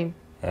hiyo time?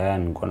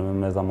 Nilikuwa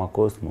nimemeza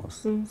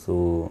makosmos.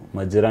 So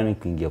majirani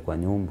kuingia kwa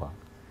nyumba,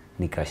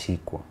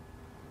 nikashikwa.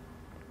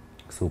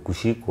 So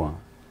kushikwa,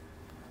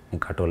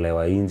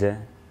 nikatolewa nje,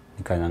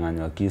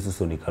 nikanyang'anywa kisu,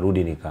 so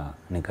nikarudi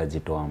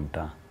nikajitoa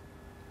mtaa.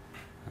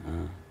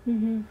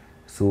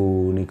 So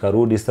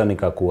nikarudi sasa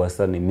nikakuwa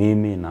sasa ni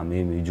mimi na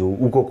mimi. Juu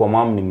huko kwa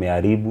mama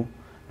nimeharibu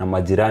na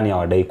majirani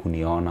hawadai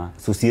kuniona.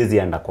 So siwezi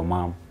enda kwa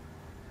mama.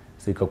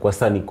 So ikakuwa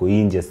sasa niko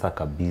nje sasa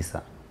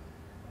kabisa.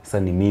 Sasa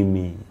ni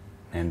mimi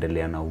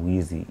naendelea na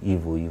uwizi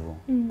hivyo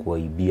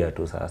kuwaibia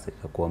tu sasa.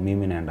 Ikakuwa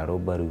mimi naenda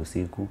robbery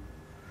usiku.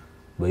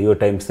 By hiyo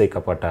time sasa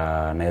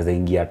ikapata naweza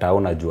ingia tao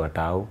na jua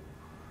tao.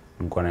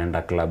 Nilikuwa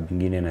naenda club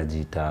nyingine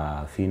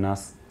inajiita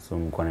Finas. So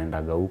nilikuwa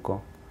naendaga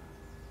huko.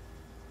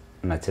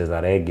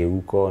 Nacheza reggae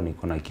huko,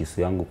 niko na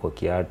kisu yangu kwa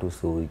kiatu.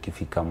 So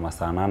ikifika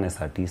masaa 8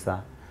 saa 9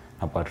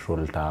 na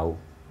patrol tao.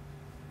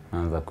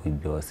 Naanza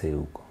kuibia wasee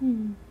huko.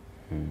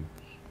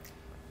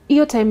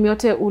 Hiyo time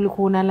yote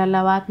ulikuwa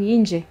unalala wapi?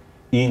 Nje?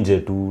 Nje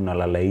tu,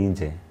 nalala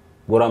nje.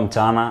 Bora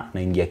mchana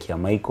naingia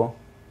Kiamaiko.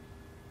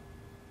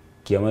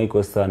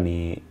 Kiamaiko sasa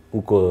ni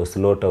huko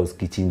slaughterhouse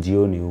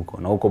kichinjioni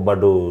huko. Na huko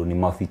bado ni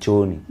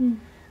mafichoni.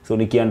 So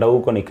nikienda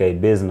huko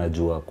nikaibase,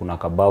 najua kuna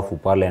kabafu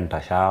pale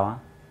nitashawa.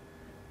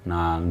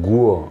 Na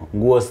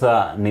nguo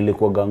saa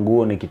nilikuwa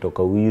nguo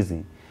nikitoka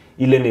wizi.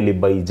 Ile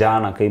nilibai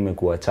jana kama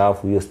imekuwa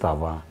chafu, hiyo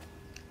stava.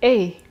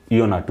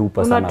 Hiyo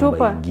natupa sana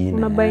bai ingine.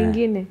 Una bai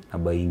ingine. Na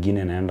bai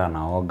ingine naenda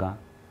naoga,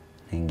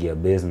 naingia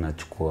base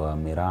nachukua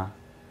miraa.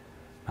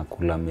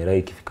 Nakula miraa,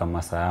 ikifika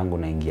masaa yangu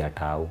naingia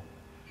tao.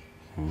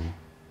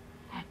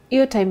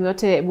 Hiyo time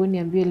yote hebu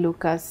niambie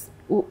Lucas,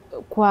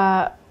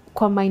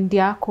 kwa mind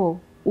yako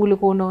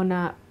ulikuwa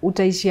unaona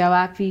utaishia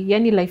wapi?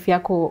 Yaani life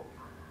yako.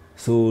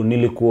 So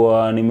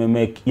nilikuwa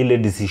nimemake ile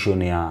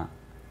decision ya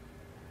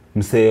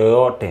msee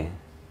yoyote.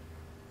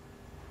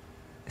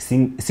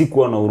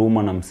 Sikuwa na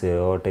huruma na msee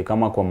yoyote,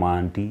 kama kwa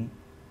maanti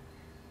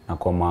na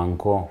kwa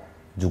maanko.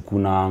 Juu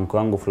kuna anko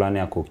yangu fulani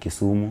yako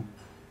Kisumu.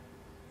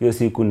 Hiyo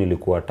siku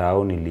nilikuwa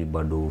tao,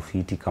 nilibado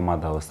fiti kama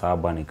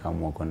 7,000,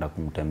 nikaamua kwenda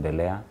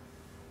kumtembelea.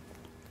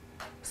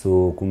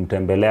 So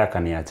kumtembelea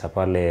kaniacha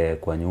pale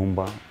kwa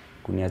nyumba.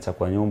 Kuniacha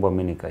kwa nyumba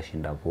mimi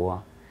nikashinda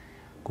poa.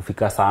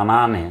 Kufika saa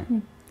 8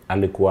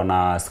 alikuwa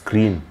na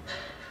screen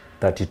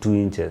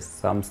 32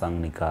 inches Samsung,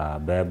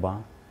 nikabeba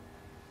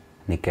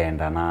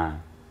nikaenda nayo.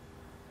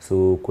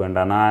 So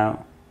kuenda nayo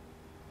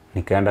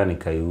nikaenda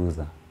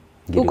nikaiuza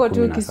huko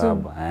tu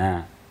Kisumu.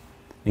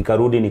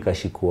 Nikarudi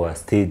nikashikwa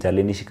stage,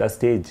 alinishika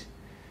stage.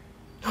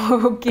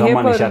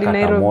 Kama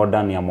nishakata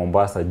modern ya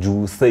Mombasa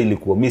juu sasa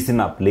ilikuwa mimi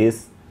sina place.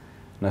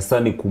 Na sasa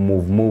ni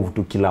kumove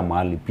tu kila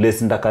mahali.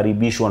 Place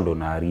ndakaribishwa ndo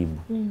naharibu.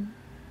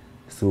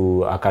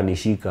 So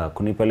akanishika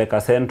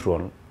kunipeleka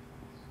Central.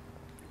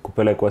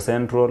 Kupelekwa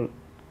Central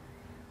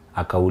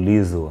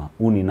akaulizwa,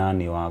 "Uni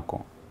nani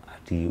wako?"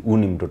 Ati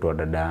uni mtoto wa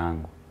dada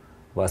yangu.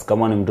 Basi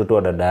kama ni mtoto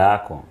wa dada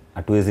yako,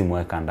 hatuwezi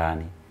mweka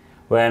ndani.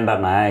 Wewe enda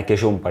na yeye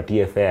kesho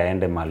umpatie fare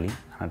aende mali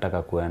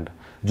anataka kuenda.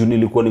 Juu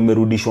nilikuwa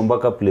nimerudishwa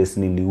mpaka place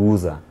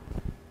niliuza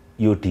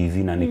hiyo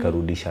TV na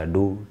nikarudisha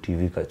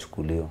TV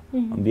kachukuliwa.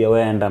 Mwambia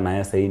wewe enda na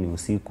yeye, sasa ni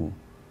usiku.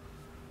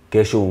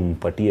 Kesho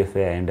umpatie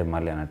fare aende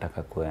mali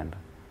anataka kuenda.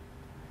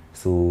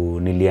 So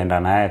nilienda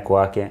naye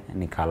kwake,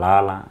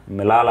 nikalala.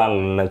 Nimelala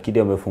lakini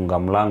amefunga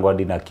mlango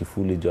hadi na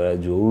kifuli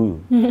juu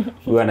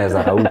huyu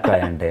anaweza rauka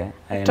aende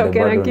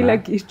bado na kila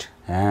kitu.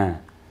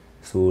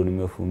 So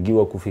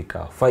nimefungiwa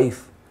kufika 5,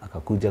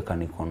 akakuja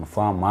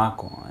kaniconfirm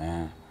ako.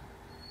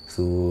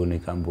 So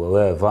nikaambiwa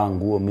wewe vaa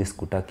nguo, mimi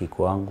sikutaki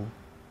kwangu.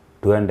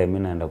 Tuende, mimi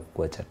naenda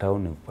kukuacha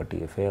town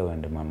nikupatie fare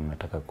uende mama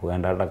nataka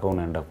kuenda, hata kama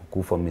unaenda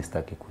kukufa mimi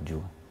sitaki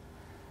kujua.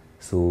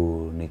 So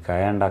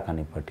nikaenda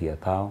akanipatia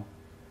tao.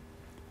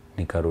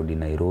 Nikarudi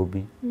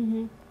Nairobi.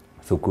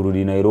 So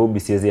kurudi Nairobi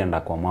siwezi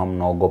enda kwa mama,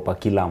 naogopa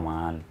kila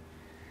mahali.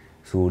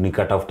 So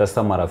nikatafuta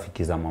sasa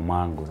marafiki za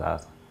mamangu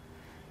sasa.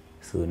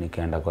 So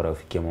nikaenda kwa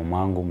rafiki ya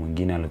mamangu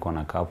mwingine alikuwa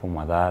anakaa hapo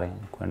Mathare,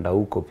 kwenda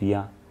huko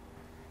pia.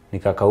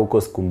 Nikakaa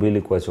huko siku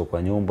 2 kuacha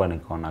kwa nyumba,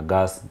 nikaona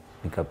gas,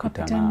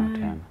 nikapita na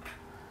tena.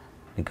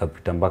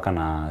 Nikapita mpaka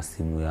na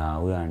simu ya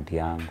huyo aunti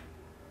yangu.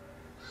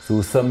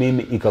 So sasa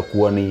mimi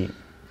ikakuwa ni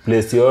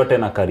place yote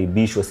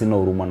nakaribishwa, sina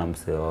huruma na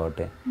msee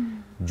yote.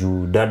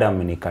 Juu dada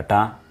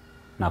amenikataa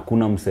na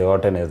kuna msee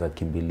yote naweza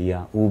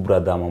kimbilia.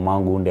 Brother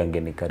mamangu ndiye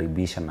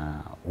angenikaribisha na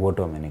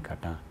wote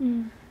wamenikataa.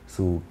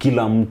 So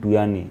kila mtu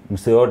yani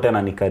msee yote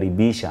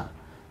ananikaribisha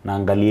na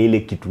angalia ile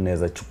kitu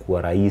naweza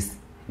chukua rahisi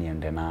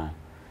niende nayo.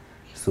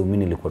 So mimi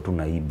nilikuwa tu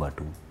naiba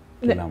tu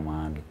kila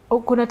mahali.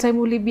 Kuna time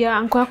ulibia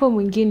anko yako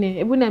mwingine.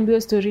 Hebu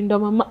niambie story, ndo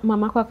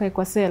mamako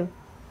akaekwa cell.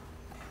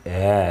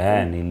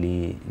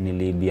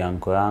 Niliibia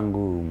anko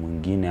yangu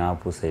mwingine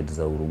hapo side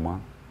za Huruma.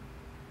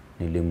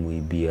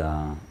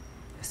 Nilimuibia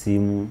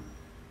simu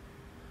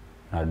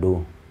na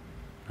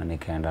na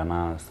nikaenda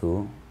nayo.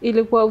 So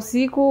ilikuwa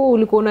usiku,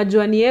 ulikuwa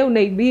unajua ni yeye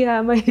unaibia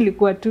ama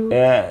ilikuwa tu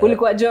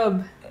ulikuwa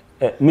job?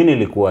 Mimi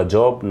nilikuwa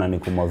job na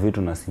nikuma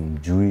vitu na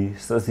simjui.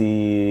 Sasa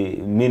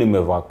mimi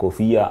nimevaa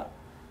kofia,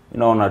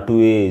 naona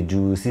tu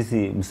juu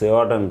sisi msee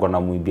wote niko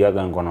na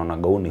muibiaga, niko naona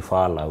gauni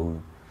fala huyu.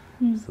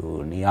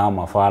 So ni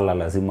ama fala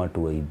lazima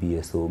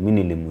tuwaibie. So mimi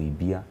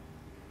nilimuibia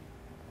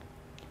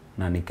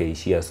na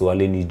nikaishia. So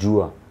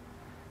alinijua.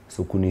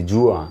 So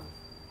kunijua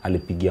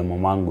alipigia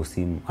mamangu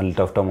simu,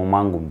 alitafuta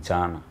mamangu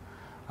mchana.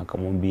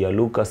 Akamwambia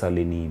Lucas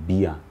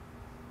aliniibia.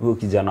 Huyo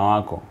kijana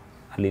wako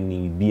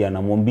aliniibia,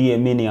 na mwambie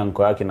mimi ni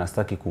anko yake na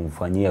sitaki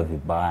kumfanyia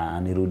vibaya,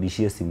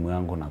 anirudishie simu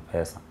yangu na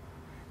pesa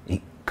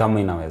kama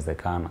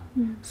inawezekana.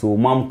 So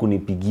mama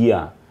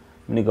kunipigia,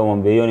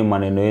 nikamwambia hiyo ni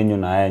maneno yenu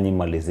na haya nyinyi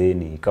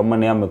malizeni. Kama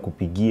ni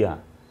amekupigia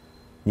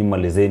nyinyi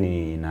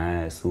malizeni na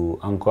haya. So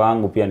anko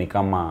yangu pia ni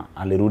kama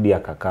alirudi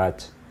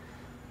akakacha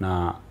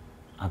na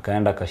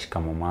akaenda kashika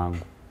mamangu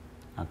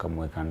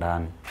akamweka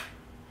ndani.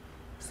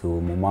 So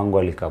mamangu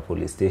alikaa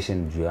police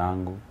station juu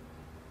yangu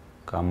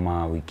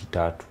kama wiki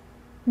 3.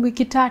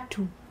 Wiki 3?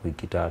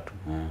 Wiki 3,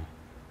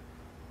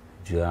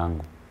 juu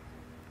yangu.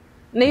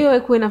 Na hiyo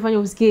haikuwa inafanya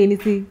usikie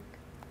anything?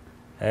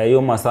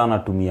 Hiyo masaa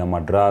natumia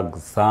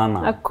madrugs sana.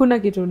 Hakuna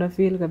kitu una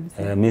feel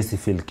kabisa? Mimi si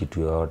feel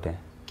kitu yote.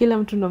 Kila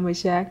mtu na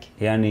maisha yake.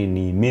 Yani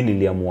ni mimi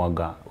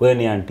niliamuaga, wewe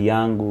ni aunti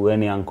yangu, wewe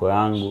ni anko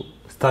yangu,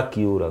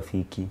 sitaki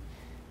urafiki.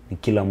 Ni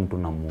kila mtu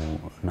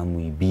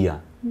namuibia.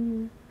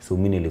 So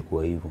mimi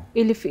nilikuwa hivyo.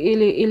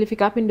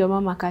 Ilifika wapi ndio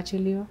mama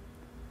akaachiliwa?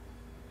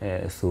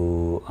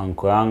 So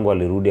anko yangu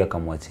alirudi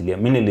akamwachilia.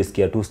 Mimi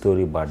nilisikia tu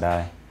story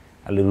baadaye.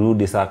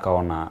 Alirudi sasa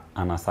akaona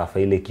anasafa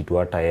ile kitu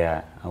hata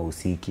yeye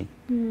hausiki.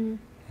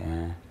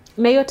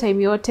 Na hiyo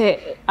time yote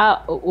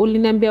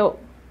uliniambia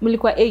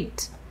mlikuwa 8?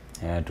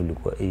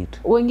 Tulikuwa 8.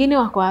 Wengine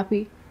wako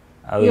wapi?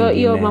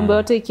 Hiyo mambo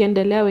yote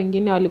ikiendelea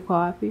wengine walikuwa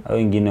wapi?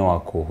 Wengine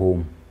wako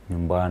home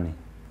nyumbani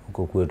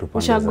huko kwetu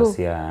pande za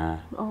Sia.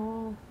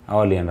 Hao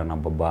walienda na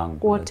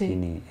babangu,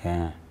 lakini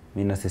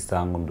mimi na sister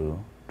yangu ndio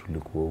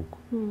tulikuwa huko.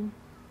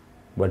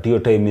 But hiyo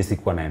time mimi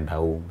sikuwa naenda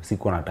home,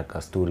 sikuwa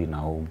nataka story na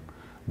home.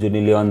 Jo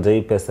nilianza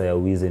hii pesa ya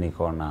wizi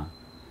nikaona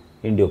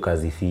hii ndio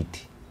kazi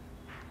fiti.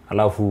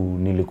 Alafu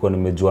nilikuwa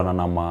nimejuana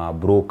na ma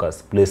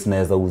brokers, place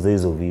naweza uza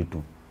hizo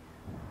vitu.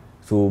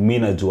 So mimi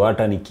najua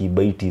hata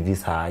nikibuy TV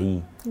saa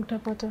hii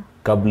utapata.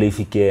 Kabla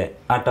ifike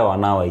hata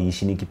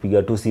wanawaishi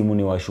nikipiga tu simu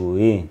ni washow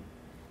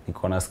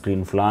niko na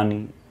screen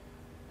fulani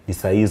ni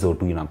saa hizo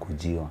tu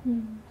inakujiwa.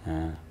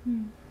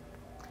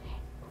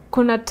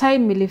 Kuna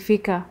time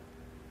ilifika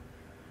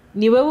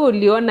ni wewe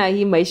uliona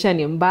hii maisha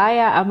ni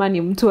mbaya ama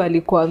ni mtu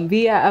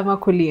alikuambia ama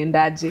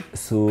kuliendaje?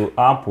 So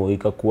hapo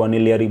ikakuwa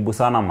niliharibu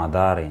sana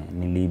Mathare,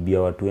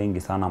 niliibia watu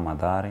wengi sana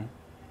Mathare.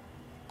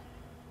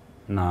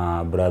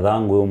 Na brother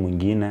yangu huyo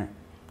mwingine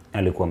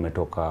alikuwa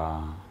ametoka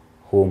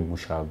home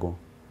Ushago.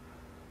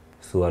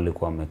 So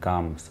alikuwa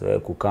amekam, so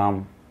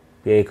kukam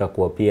pia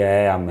ikakuwa pia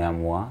yeye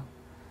ameamua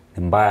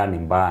ni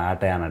mbaya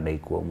hata yeye anadai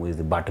kuwa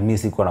mwizi, but mimi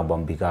siko na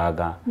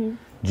bambikaga.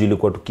 Juu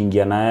ilikuwa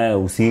tukiingia na yeye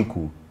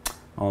usiku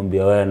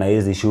naambia wewe na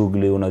hizi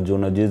shughuli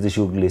unajua hizi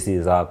shughuli si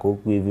zako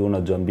huku hivi,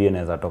 unajua mbie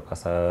naweza toka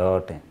saa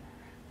yote.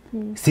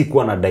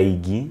 Sikuwa na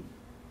daigi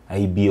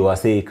aibie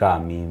wasee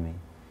kama mimi,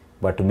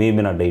 but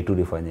mimi nadai tu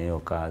nifanye hiyo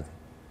kazi.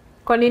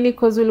 Kwa nini?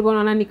 Kozi ulikuwa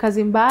unaona ni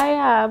kazi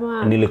mbaya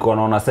ama? Nilikuwa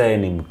naona sasa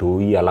ni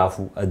mtoi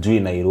alafu ajui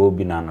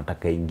Nairobi na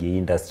anataka ingie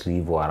industry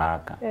hivyo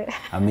haraka.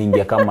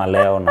 Ameingia kama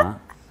leo na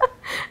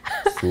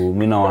so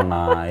mimi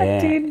naona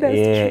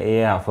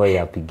yeye afai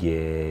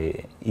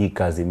apige hii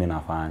kazi mimi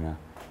nafanya.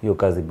 Hiyo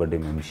kazi bado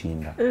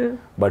imemshinda.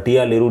 But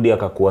yeye alirudi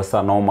akakuwa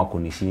sana noma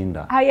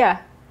kunishinda. Haya.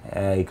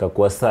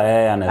 Ikakuwa sasa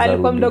yeye anaweza rudi.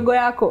 Alikuwa mdogo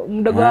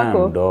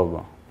wako?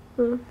 Mdogo.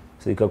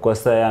 So ikakuwa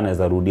sasa yeye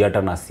anaweza rudi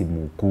hata na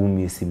simu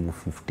 10, simu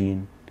 15.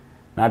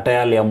 Na hata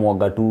yale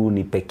amwaga tu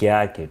ni peke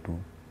yake tu.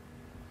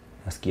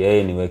 Nasikia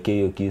yeye niweke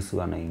hiyo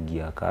kisu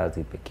anaingia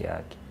kazi peke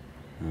yake.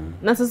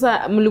 Na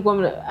sasa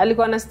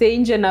alikuwa na stay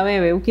nje na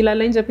wewe?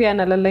 Ukilala nje pia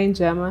analala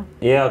nje ama?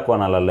 Yeye alikuwa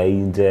analala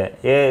nje.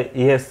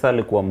 Yeye sasa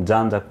alikuwa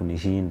mjanja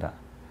kunishinda.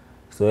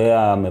 So yeye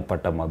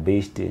amepata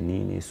mabeshte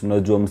nini. Si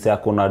unajua mse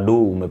ako na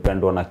do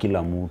umependwa na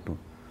kila mtu.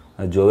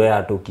 Unajua wewe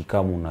hata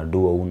ukikama una do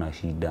huna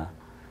shida.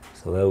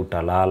 So wewe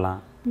utalala.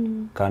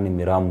 Kani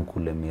miramu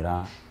kule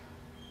miraa.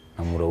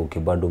 Na murauke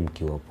bado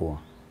mkiwa poa.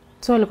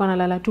 So alikuwa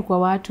analala tu kwa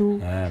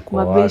watu,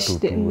 kwa watu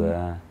tu.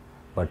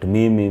 But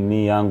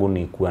mimi yangu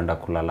ni kuenda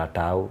kulala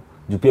tao.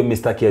 Juu pia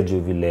mistaki ya juu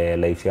vile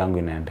life yangu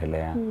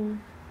inaendelea.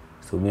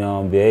 So mimi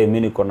naambia mimi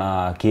niko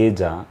na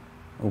keja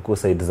huko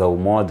side za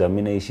Umoja,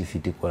 mimi naishi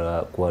fiti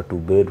kwa 2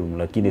 bedroom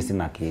lakini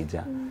sina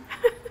keja.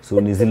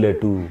 So ni zile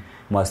tu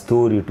ma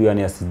story tu,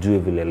 yani asijue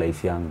vile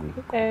life yangu.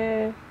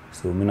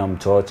 So mimi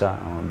namchocha,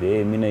 naambia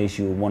mimi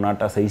naishi Umoja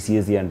hata sasa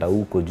siwezi enda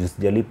huko juu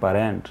sijalipa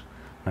rent.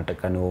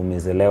 Nataka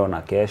niumize leo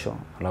na kesho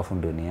alafu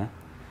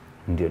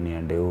ndio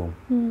niende huko.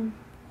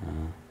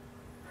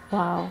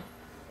 Wow.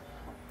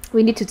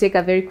 We need to take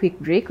a very quick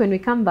break. When we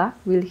come back,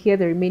 we'll hear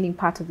the remaining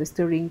part of the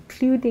story,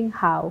 including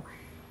how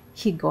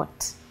he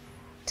got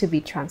to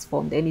be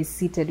transformed, and he's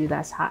seated with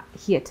us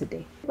here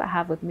today. I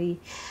have with me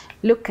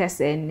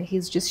Lucas, and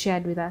he's just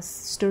shared with us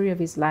the story of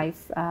his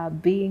life,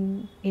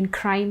 being in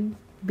crime,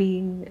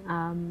 being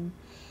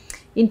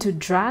into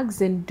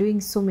drugs and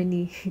doing so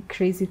many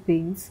crazy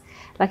things.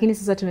 Lakini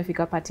sasa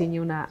tumefika pati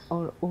yenye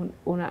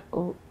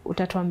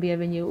utatuambia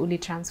venye uli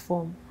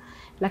transform.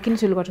 Lakini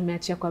tulikuwa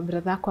tumeachia kwa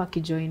brother yako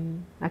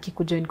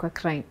akikujoin kwa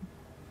crime.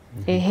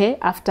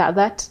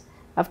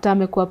 After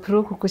amekuwa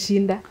pro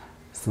kukushinda.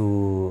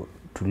 So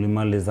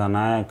tulimaliza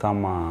naye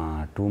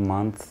kama 2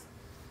 months.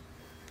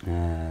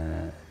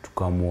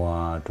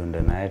 Tukamua tuende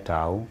naye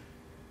tao.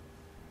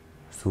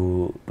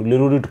 So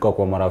tulirudi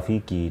tukakuwa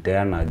marafiki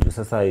tena juu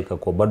sasa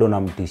ikakuwa bado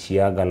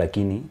namtishiaga,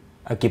 lakini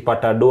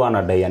akipata doa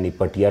anadai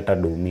anipatie hata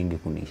do mingi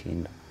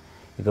kunishinda.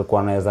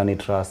 Ikakuwa anaweza ni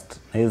trust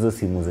na hizo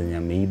simu zenye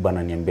ameiba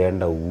na niambia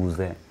enda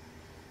uuze.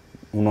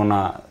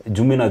 Unaona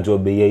juu mimi najua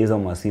bei ya hizo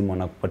masimu,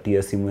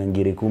 anakupatia simu ya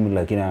ngiri 10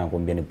 lakini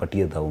anakuambia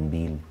nipatie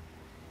 2,000.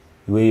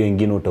 Wewe hiyo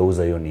nyingine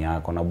utauza hiyo ni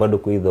yako, na bado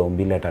kwa hiyo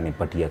 2,000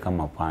 atanipatia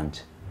kama punch.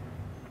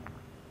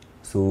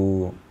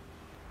 So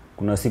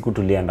kuna siku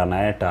tulienda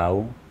naye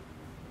tao.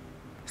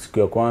 Siku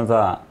ya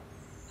kwanza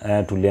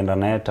tulienda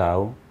naye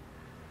tao.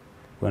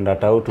 Kwenda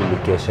tao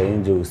tulikesha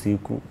nje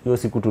usiku. Hiyo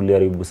siku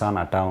tuliharibu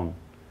sana town.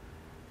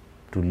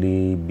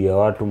 Tulibia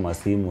watu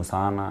masimu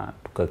sana,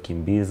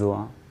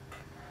 tukakimbizwa.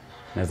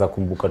 Naweza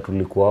kumbuka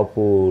tulikuwa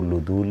hapo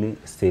Ludhuli,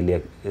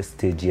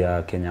 stage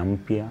ya Kenya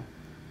Mpya.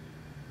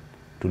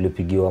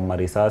 tulipigiwa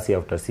marisasi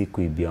after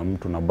siku ibia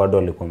mtu na bado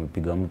alikuwa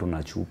amepiga mtu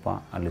na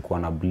chupa, alikuwa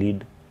na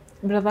bleed.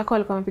 Brother yako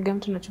alikuwa amepiga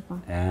mtu na chupa?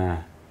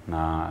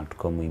 Na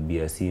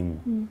tukamuibia simu.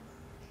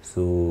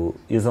 So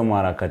hizo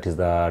harakati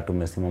za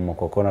tumesimama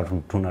kwa kona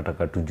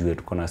tunataka tujue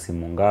tuko na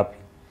simu ngapi,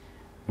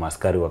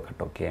 maskari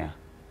wakatokea.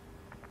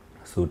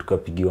 So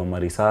tukapigiwa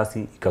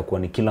marisasi, ikakuwa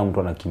ni kila mtu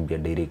anakimbia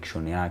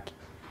direction yake.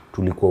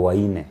 Tulikuwa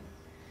 4.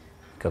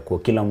 Ikakuwa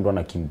kila mtu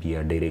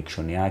anakimbia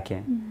direction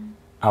yake.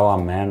 Hawa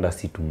ameenda,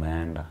 si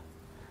tumeenda.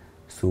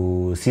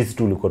 So sisi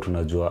tulikuwa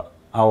tunajua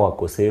hawa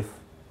wako safe,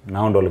 na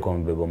hao ndio walikuwa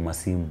wamebeba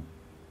masimu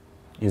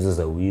hizo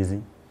za wizi.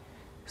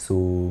 So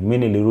mimi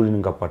nilirudi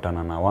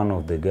nikapatana na one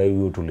of the guy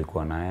huyo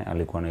tulikuwa naye,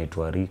 alikuwa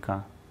anaitwa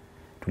Rika.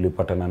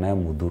 Tulipatana naye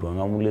Mudhuru,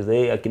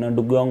 ngamuuliza akina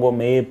ndugu yangu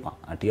wameepa,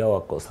 ati hao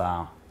wako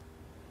sawa.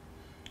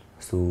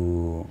 So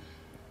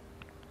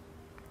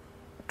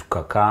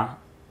tukakaa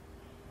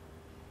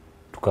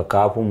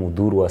hapo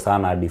Mudhuru wa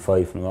sana hadi 5.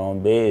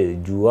 Nikamwambia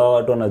juu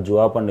watu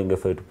wanajua hapa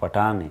ningefai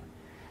tupatane.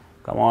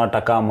 Kama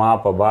watakaa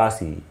hapa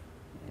basi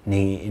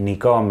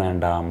nikawa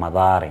ameenda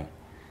Mathare.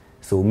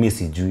 So mimi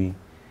sijui.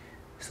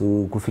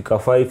 So kufika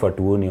 5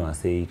 hatuoni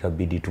wasee,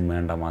 ikabidi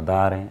tumeenda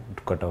Mathare,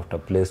 tukatafuta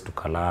place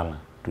tukalala.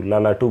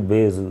 Tulala tu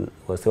base,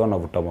 wasee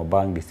wanavuta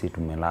mabangi, si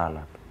tumelala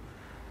tu.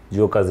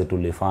 Jua kazi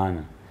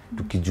tulifanya,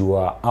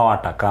 tukijua hawa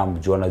atakaa,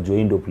 mjua najua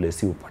ndio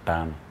place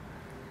upatana.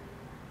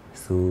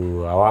 So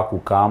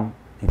hawakukam,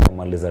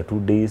 nikamaliza 2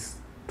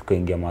 days,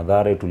 tukaingia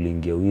Mathare,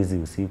 tuliingia wizi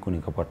usiku,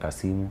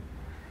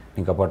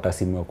 nikapata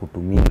simu ya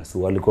kutumia.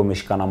 So walikuwa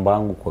wameshika namba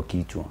yangu kwa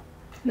kichwa.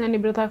 Nani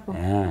brother yako?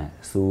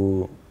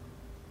 So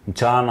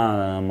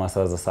mchana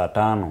masaa za saa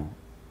 5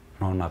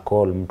 naona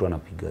call, mtu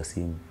anapiga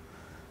simu.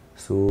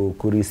 So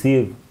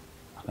kureceive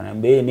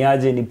akaniambia ni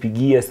aje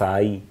nipigie saa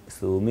hii.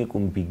 So mimi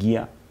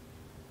kumpigia,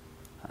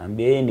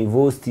 anambia ni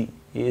Vosti,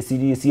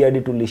 si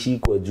hadi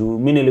tulishikwa juu.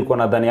 Mimi nilikuwa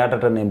nadhani hata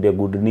ataniambia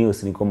good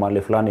news, niko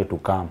mahali fulani to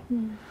come.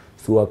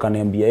 So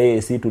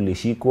akaniambia si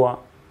tulishikwa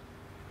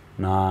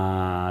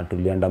na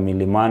tulienda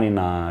milimani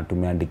na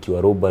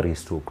tumeandikiwa robbery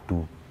stroke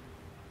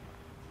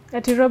 2.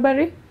 Ati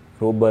robbery?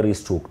 Robbery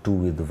stroke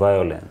 2 with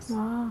violence.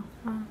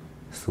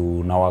 So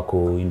na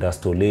wako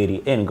industrial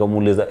area.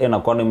 Nikamuuliza na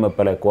kwani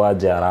mmepelekwa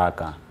aje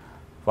haraka?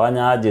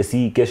 Fanya aje,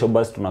 si kesho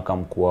basi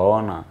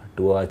tunakamkuwaona,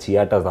 tuachi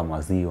hata za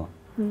maziwa.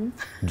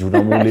 Juu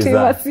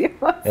namuuliza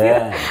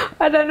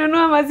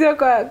atanunua maziwa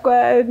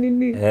kwa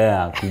nini?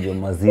 Kuja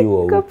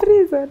maziwa kwa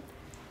prison.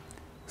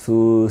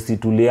 So si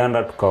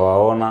tulienda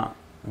tukawaona,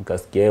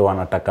 nikasikia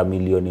wanataka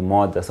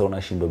 1,000,000. Sasa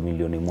unashindwa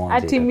 1,000,000.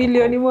 Ati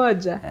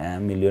 1,000,000?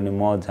 Milioni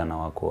 1 na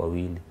wako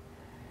wawili.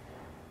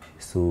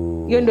 So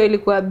hiyo ndio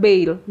ilikuwa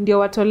bail, ndio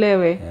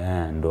watolewe.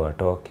 Ndio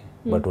watoke.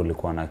 But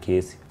walikuwa na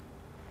kesi.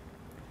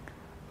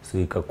 So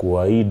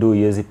ikakuwa hii do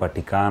yezi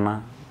patikana,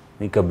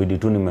 nikabidi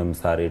tu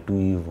nimemsare tu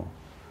hivyo.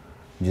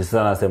 Juu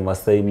sasa nasema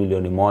sasa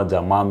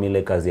 1,000,000 mama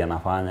ile kazi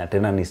anafanya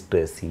tena ni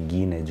stress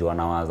nyingine juu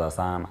anawaza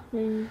sana.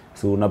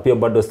 So na pia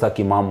bado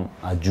sitaki mama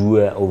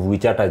ajue, of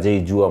which hata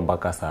jua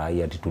mpaka saa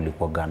hii ati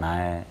tulikuwa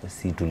naye,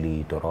 si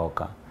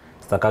tulitoroka.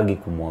 Sitakagi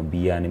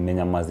kumwambia,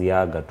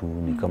 nimenyamaziaga tu,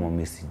 ni kama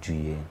mimi sijui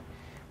yeye.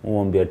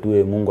 Mwambia tu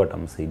Mungu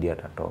atamsaidia,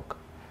 atatoka.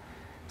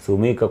 So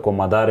mimi kwa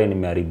Mathare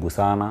nimeharibu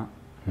sana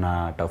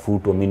na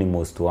tafutwa, mimi ni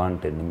most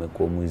wanted,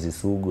 nimekuwa mwizi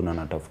sugu na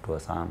natafutwa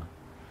sana.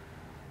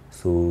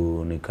 So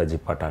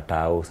nikajipata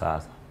tao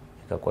sasa.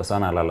 Ikakuwa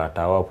sana lala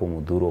tao hapo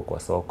Mudhuru kwa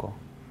soko.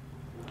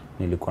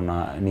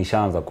 Nilikuwa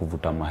nishaanza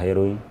kuvuta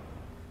maheroin.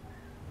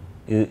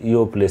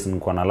 Hiyo place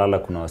nilikuwa nalala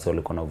kuna wase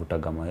walikuwa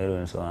navutaga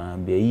maheroin. So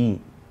ananiambia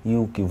hii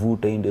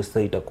ukivuta hii ndio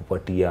sasa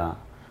itakupatia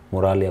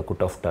morale ya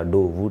kutafuta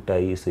do, vuta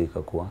hii. So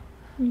ikakuwa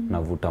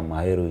navuta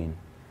maheroin.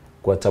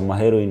 Kuacha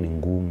maheroin ni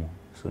ngumu.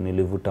 So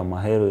nilivuta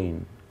maheroin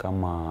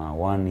kama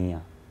 1 year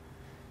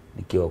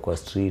nikiwa kwa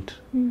street.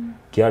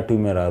 Kiatu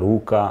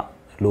imeraruka,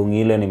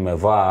 longi ile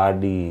nimevaa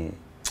hadi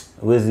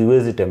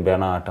wezi tembea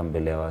na hata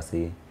mbele ya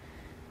wasi.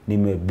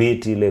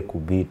 Nimebeat ile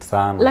kubeat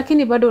sana.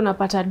 Lakini bado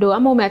unapata do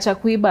ama umeacha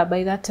kuiba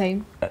by that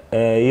time?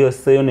 Hiyo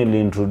sasa hiyo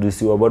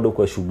niliintroduciwa bado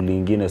kwa shughuli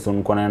nyingine. So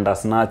nilikuwa naenda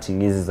snatching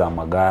hizi za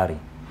magari.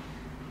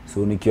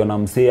 So nikiona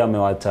msee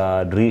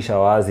amewacha dirisha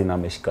wazi na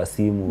ameshika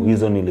simu,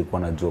 hizo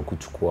nilikuwa najua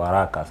kuchukua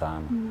haraka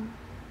sana.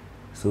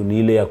 So ni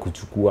ile ya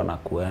kuchukua na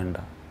kuenda.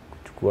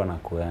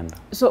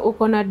 So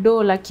uko na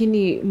do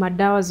lakini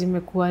madawa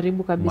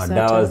zimekuharibu kabisa.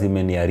 Madawa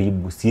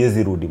zimeniharibu,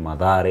 siwezi rudi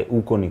Mathare,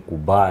 huko ni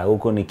kubaya,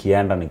 huko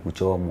nikienda ni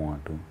kuchomwa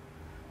tu.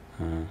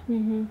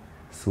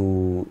 So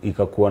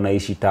ikakuwa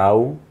naishi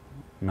tao,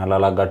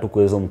 nalalaga tu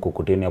kwa hizo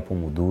mkokoteni hapo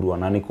Mudhuru,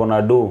 na niko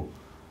na do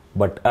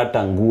but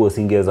hata nguo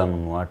singeweza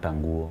nunua, hata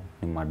nguo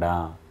ni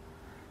madawa.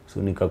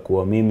 So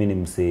nikakuwa mimi ni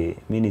msee,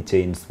 mimi ni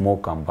chain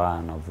smoker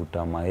mbaya,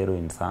 navuta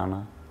maheroin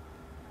sana.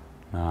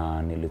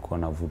 Na nilikuwa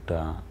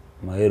navuta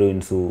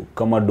maheroin. So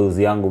kama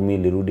dozi yangu mimi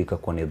ilirudi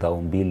ikakuwa ni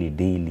 2,000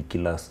 daily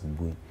kila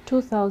asubuhi.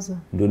 2,000.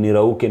 Ndio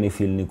nirauke ni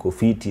feel niko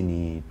fiti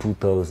ni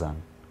 2,000.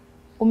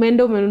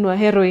 Umeenda umenunua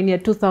heroin ya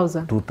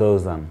 2,000?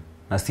 2,000.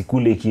 Na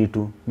sikule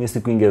kitu. Mimi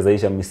siku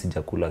ingezaisha mimi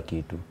sijakula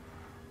kitu.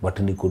 But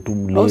niko tu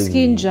mlevi.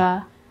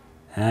 Uskinja.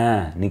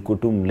 niko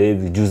tu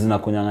mlevi juzi na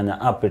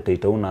kunyang'anya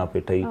appetite una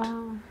appetite.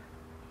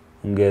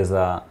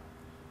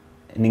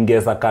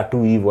 Ningeza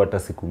katu hivyo hata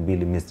siku 2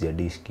 mimi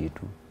sijadish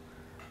kitu.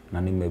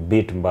 Na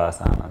nimebit mbaya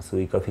sana. So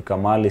ikafika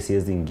mahali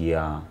siwezi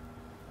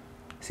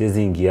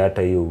ingia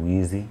hata hiyo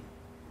wizi.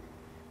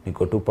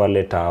 Niko tu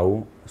pale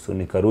tau. So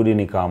nikarudi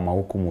nikaama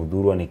huku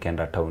Mudhurwa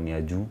nikaenda town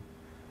ya juu.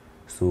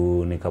 So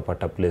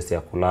nikapata place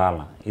ya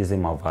kulala, hizi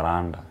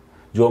mavaranda.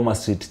 Jua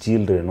street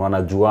children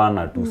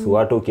wanajuana tu. So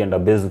hata ukienda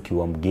base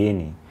ukiwa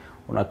mgeni,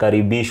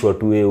 unakaribishwa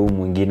tu wewe huyu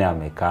mwingine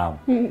amekaa.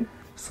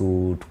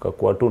 So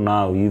tukakuwa tu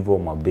nao hivyo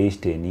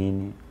mabeshte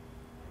nini.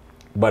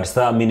 But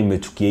saa mimi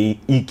nimechukia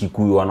hii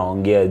Kikuyu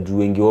wanaongea juu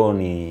wengi wao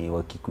ni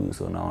wa Kikuyu,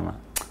 so naona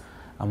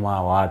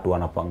ama watu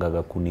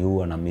wanapangaga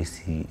kuniua na mimi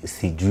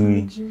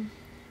sijui.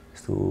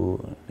 So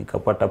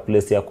nikapata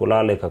place ya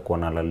kulala ikakuwa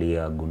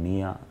nalalia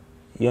gunia.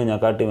 Hiyo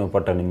nyakati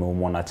nimepata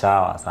nimeumwa na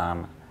chawa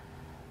sana.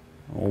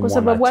 Kwa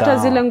sababu hata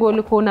zile nguo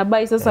ulikuwa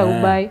unabai sasa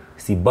ubai.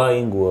 Si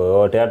buy nguo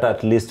yote, hata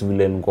at least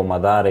vile niko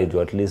Mathare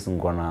juu at least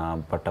niko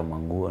napata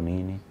manguo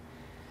nini.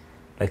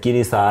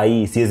 Lakini saa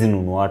hii siwezi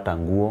nunua hata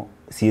nguo,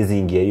 siwezi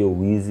ingia hiyo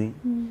wizi.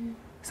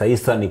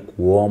 Sasa ni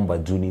kuomba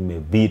juu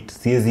nimebit,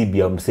 siwezi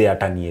bia msee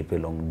hata niepe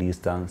long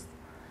distance.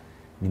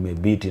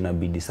 Nimebit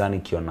inabidi sana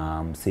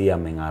kiona msee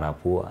ameng'ara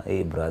poa,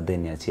 brother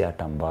niachie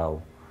hata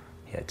mbao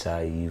ya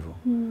chai hivyo.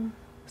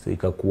 So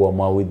ikakuwa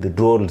ma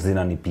withdrawals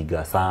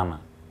zinanipiga sana.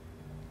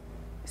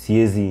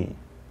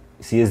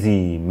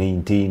 Siwezi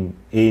maintain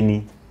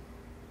any,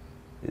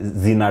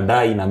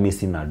 zinadai na mimi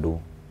sina do.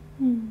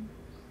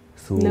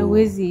 So na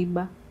uwezi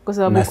iba kwa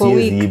sababu uko weak.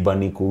 Siwezi iba,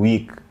 niko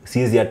weak.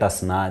 Siwezi hata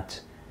snatch.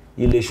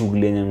 Ile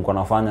shughuli yenye niko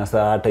nafanya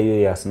saa hata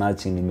hiyo ya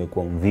snatching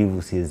nimekuwa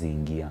mvivu, siwezi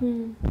ingia.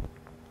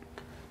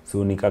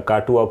 So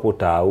nikakaa tu hapo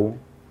tau.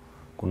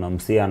 Kuna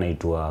msee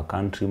anaitwa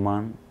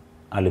Countryman,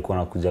 alikuwa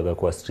anakujaga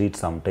kwa street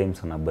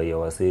sometimes anabuy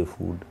wasee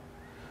food.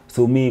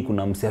 So mimi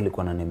kuna msee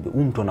alikuwa ananiambia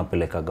mtu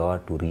anapelekaga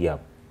watu rehab.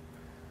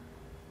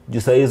 Juu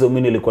saa hizo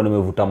mimi nilikuwa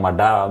nimevuta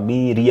madawa.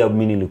 Mimi rehab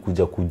mimi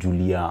nilikuja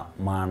kujulia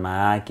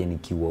maana yake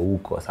nikiwa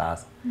huko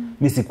sasa.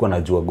 Mimi sikuwa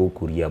najua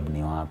huko rehab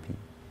ni wapi.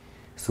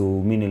 So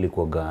mimi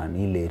nilikuwa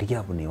gani ile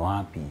rehab ni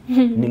wapi?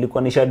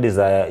 Nilikuwa nisha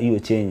desire hiyo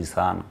change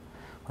sana.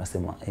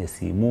 Nasema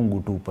si Mungu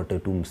tu upate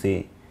tu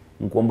msee.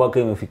 Nikuombaka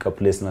imefika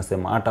place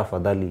nasema hata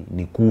afadhali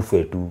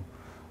nikufe tu.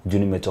 Juu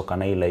nimechoka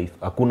na hii life.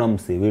 Hakuna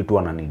msee wetu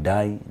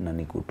ananidai na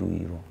niko tu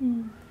hivyo.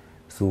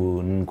 So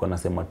nilikuwa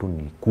nasema tu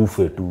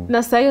nikufe tu.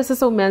 Na saa hiyo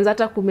sasa umeanza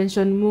hata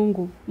kumention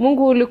Mungu.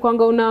 Mungu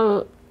ulikuanga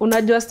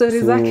unajua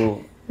stories zake?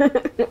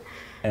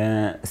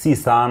 Si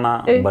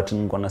sana but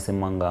nilikuwa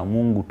nasemanga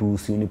Mungu tu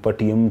si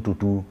unipatie mtu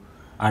tu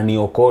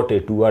aniokote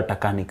tu hata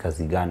kani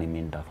kazi gani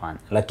mimi nitafanya.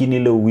 Lakini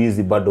ile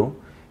uwizi bado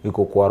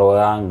iko kwa roho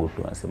yangu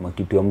tu. Nasema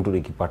kitu ya mtu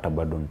nikipata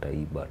bado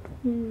nitaiba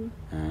tu.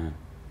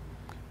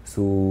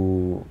 So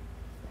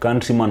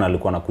Countryman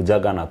alikuwa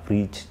anakujaga na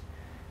preach.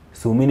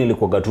 So mimi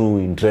nilikuwa tu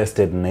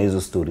interested na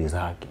hizo stories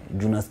zake.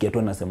 Juu nasikia tu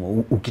anasema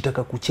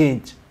ukitaka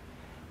kuchange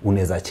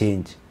unaweza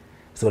change.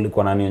 So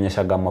alikuwa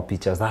ananionyeshaga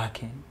mapicha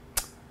zake.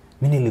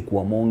 Mimi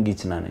nilikuwa mongi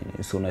na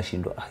so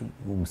nashindwa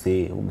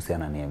umse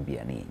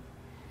ananiambia nini.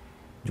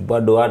 Juu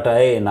bado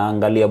hata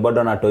naangalia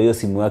bado anatoa hiyo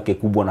simu yake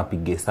kubwa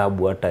napiga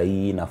hesabu hata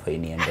hii na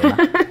faini endena.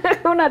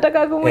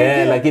 Unataka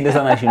kumwingia. Lakini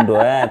sana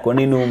nashindwa kwa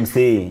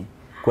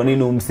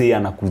nini umse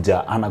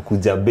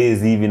anakuja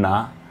base hivi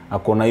na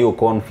akona hiyo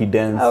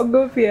confidence.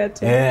 Aogopi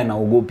hata.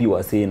 Naogopi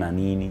wasee na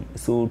nini.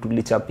 So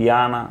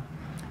tulichapiana,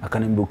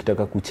 akaniambia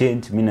ukitaka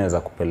kuchange mimi naweza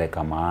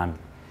kupeleka mahali.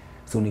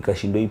 So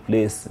nikashindwa hii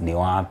place ni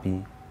wapi.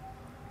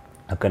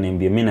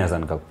 Akaniambia mimi naweza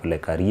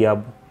nikakupeleka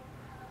rehab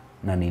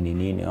na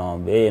nini.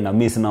 Na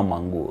mimi sina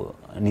manguo.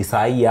 Ni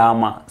sahi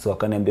ama. So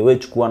akaniambia wewe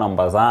chukua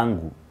namba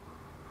zangu.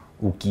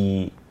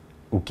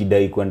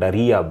 Ukidai kwenda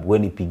rehab wewe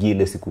nipigie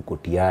ile siku uko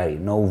tayari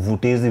na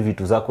uvute hizi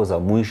vitu zako za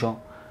mwisho.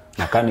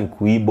 Na kani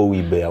kuiba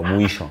uibe ya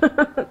mwisho.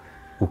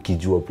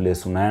 Ukijua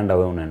place unaenda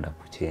wewe unaenda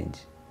kuchange.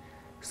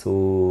 So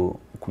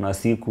kuna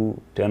siku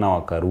tena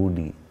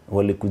wakarudi.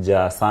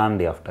 Walikuja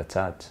Sunday after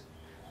church.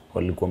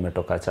 Walikuwa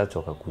wametoka church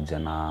wakakuja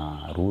na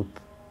Ruth.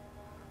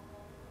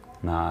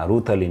 Na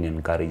Ruth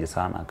alini-encourage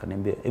sana.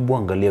 Akaniambia hebu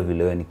angalia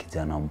vile wewe ni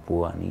kijana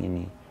mpua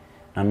nini.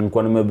 Na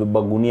nilikuwa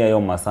nimebeba gunia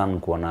hiyo masaa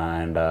nilikuwa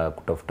naenda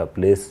kutafuta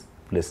place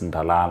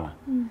nitalala.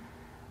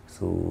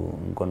 So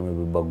nilikuwa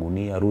nimebeba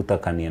gunia. Ruth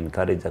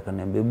akani-encourage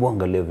akaniambia hebu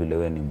angalia vile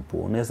wewe ni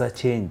mpua. Unaweza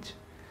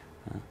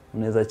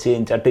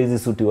change. Hata hizi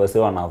suti wase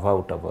wanavaa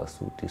utavaa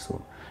suti. So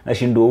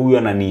nashindwa huyu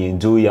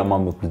anani-enjoy ama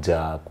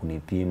amekuja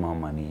kunipima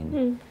ama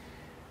nini.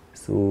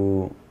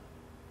 So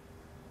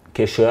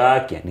kesho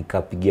yake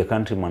nikapigia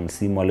Countryman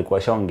simu. Alikuwa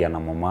ashaongea na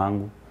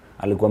mamangu.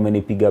 Alikuwa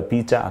amenipiga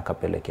picha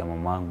akapelekea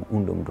mamangu.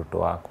 Ndio mtoto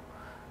wako.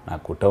 Na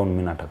kwa town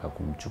mimi nataka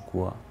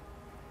kumchukua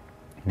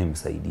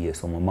nimsaidie.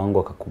 So mamangu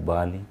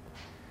akakubali.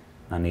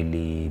 Na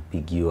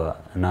nilipigiwa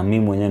na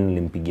mimi mwenyewe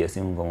nilimpigia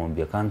simu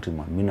nikamwambia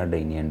Countryman mimi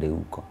nadai niende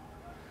huko.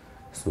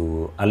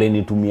 So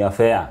alinitumia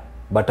fare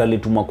but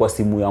alituma kwa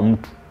simu ya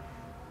mtu.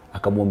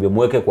 Akamwambia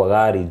mweke kwa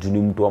gari juu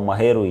ni mtu wa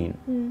maheroin.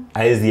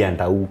 Haezi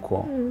enda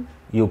huko.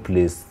 Hiyo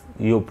place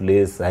hiyo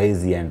place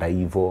haizi enda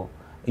hivyo.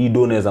 Hii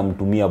do unaweza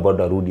mtumia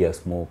bado arudi ya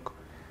smoke.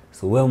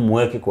 So wewe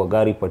mweke kwa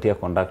gari, patia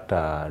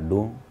conductor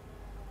do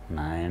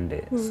na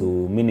aende. So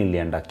mimi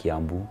nilienda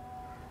Kiambu,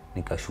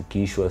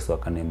 nikashukishwa. So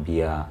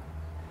akaniambia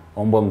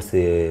omba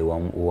mse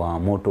wa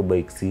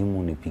motorbike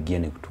simu nipigie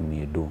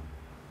nikutumie do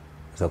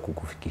za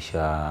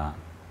kukufikisha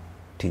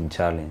teen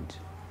challenge.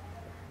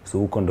 So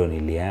huko ndo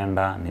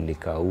nilienda,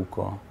 nilikaa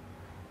huko.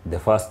 The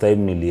first time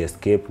nili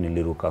escape,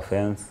 niliruka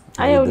fence.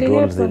 Aya,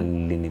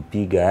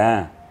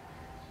 nilinipiga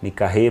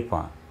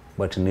nikahepa,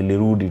 but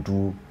nilirudi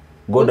tu.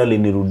 God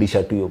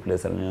alinirudisha tu hiyo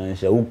place,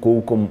 alinionyesha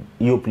huko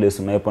hiyo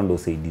place unaepa ndo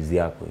usaidizi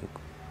yako huko.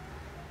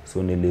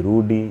 So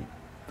nilirudi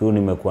tu,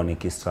 nimekuwa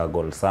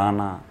nikistruggle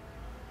sana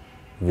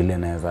vile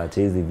naweza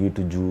acha hizi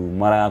vitu juu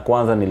mara ya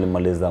kwanza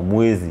nilimaliza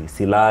mwezi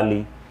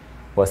silali.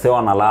 Wase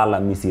wanalala,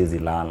 mimi siwezi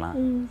lala.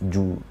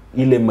 Juu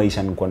ile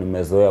maisha nilikuwa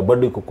nimezoea,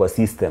 bado iko kwa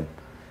system.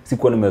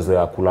 Sikuwa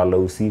nimezoea kulala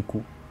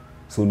usiku.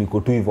 So niko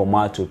tu hivyo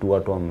macho tu,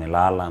 watu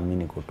wamelala, mimi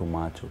niko tu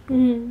macho tu.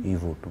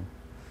 Hivyo tu.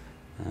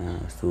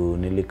 So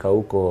nilikaa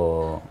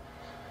huko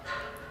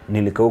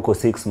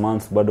 6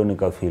 months, bado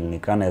nikafeel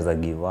nikanaweza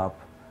give up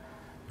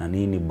na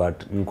nini,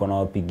 but niko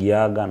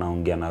nawapigiaga,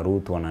 naongea na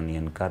Ruth, wanani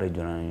encourage,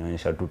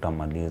 wananionyesha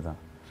tutamaliza.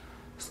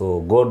 So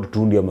God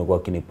tu ndiye amekuwa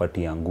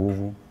akinipatia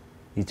nguvu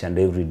each and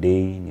every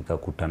day.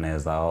 Nikakuta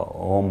naweza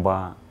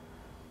omba,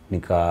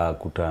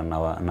 nikakuta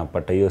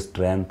napata hiyo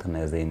strength,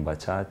 naweza imba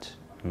church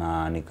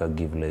na nika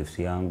give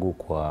life yangu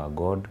kwa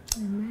God.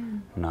 Amen.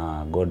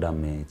 Na God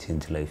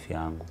amechange life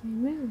yangu.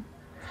 Amen.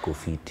 Niko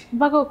fit.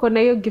 Mpaka uko na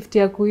hiyo gift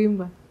ya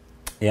kuimba.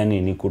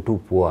 Yani niko tu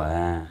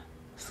poa.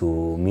 So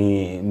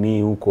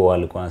mi huko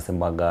walikuwa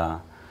wanasemaga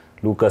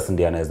Lucas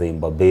ndiye anaweza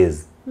imba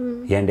bass.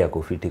 Yeye ndiye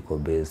ako fit kwa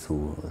bass.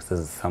 So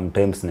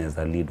sometimes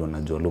naweza lead,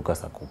 unajua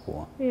Lucas ako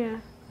poa. Yeah.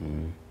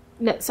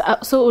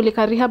 So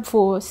ulika rehab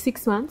for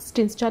 6 months,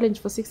 Teens Challenge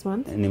for 6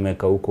 months?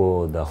 Nimeka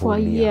huko the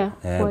whole year.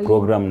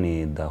 Program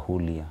ni the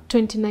whole year.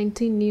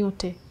 2019 ni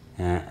yote?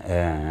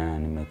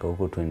 Nimeka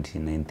huko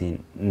 2019.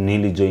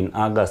 Nilijoin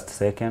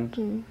August 2nd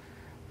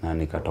na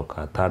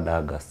nikatoka 3rd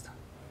August.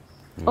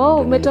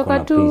 Umetoka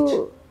tu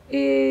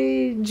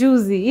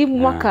juzi, hii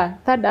mwaka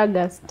 3rd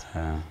August.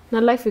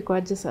 Na life iko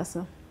aje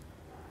sasa?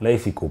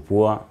 Life iko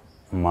poa,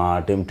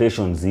 ma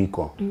temptations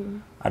ziko.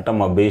 Hata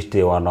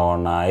mabeshte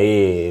wanaona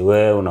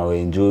wewe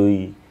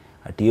unaenjoy,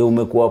 ati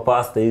umekuwa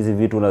pasta, hizi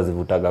vitu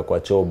unazivutaga kwa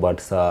choo, but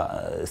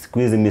siku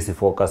hizi mimi si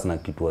focus na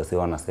kitu wase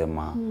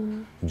wanasema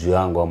juu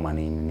yangu ama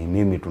nini. Ni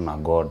mimi tuna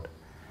God.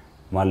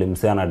 Mali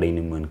mse anadai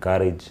ni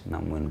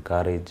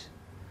encourage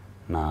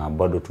na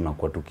bado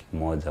tunakuwa tu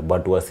kimoja,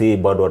 but wase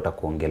bado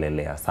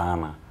watakuongelelea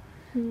sana.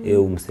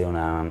 Mse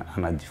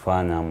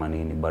anajifanya ama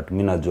nini, but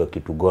mimi najua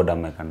kitu God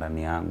ameka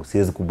ndani yangu.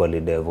 Siwezi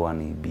kubali devil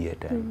aniibie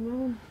tena.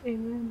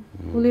 Amen.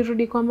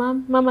 Ulirudi kwa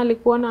mama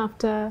alikuona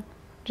after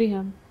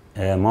rehab?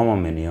 Mama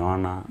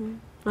ameniona,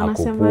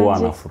 akopua,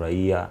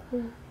 anafurahia.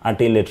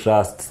 Hata ile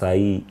trust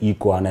sahi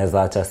iko,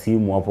 anaweza acha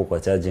simu hapo kwa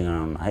charging,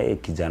 anaona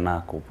kijana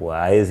akopua,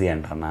 haezi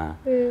enda na.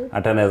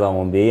 Hata anaweza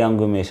mwambia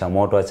yangu imesha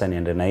moto, acha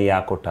niende na hii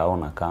yako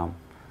taona kama.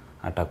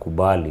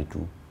 Atakubali tu.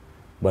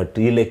 But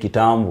ile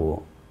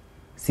kitambo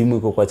simu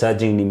iko kwa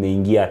charging,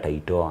 nimeingia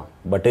ataitoa.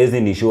 But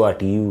hizi ni sure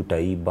ati hii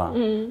utaiba.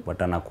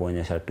 But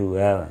anakuonyesha tu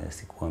wewe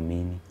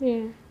sikuamini.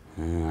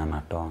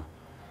 Anatoa.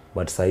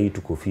 But sasa hii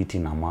tuko fiti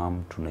na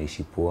mom,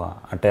 tunaishi poa.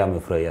 Hata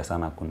amefurahia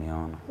sana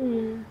kuniona.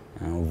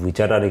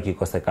 Vichara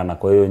nikikosekana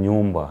kwa hiyo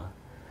nyumba,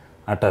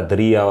 hata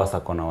 3 hours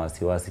akona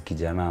wasiwasi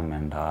kijana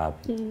ameenda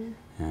wapi.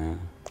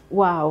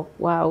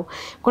 Wow.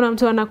 Kuna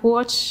mtu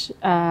anakuwatch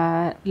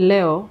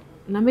leo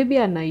na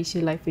maybe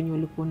anaishi life yenye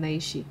ulikuwa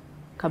unaishi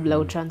kabla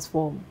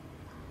utransform.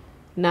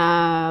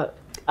 Na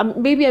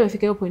maybe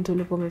amefika hiyo point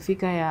ulipo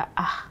umefika ya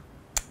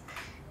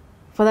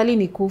fadhali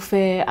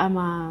nikufe,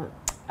 ama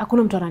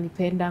hakuna mtu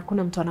ananipenda,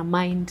 hakuna mtu ana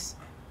mind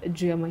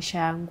juu ya maisha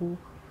yangu,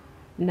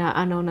 na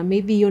anaona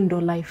maybe hiyo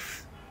ndo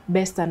life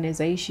best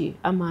anaweza ishi,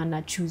 ama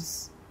ana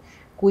choose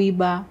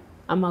kuiba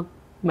ama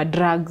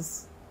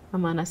drugs,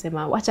 ama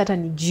anasema wacha hata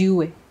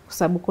nijiue kwa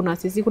sababu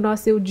kuna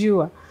wase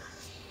ujua.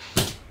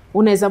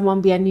 Unaweza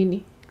mwambia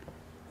nini?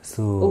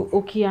 So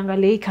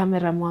ukiangalia hii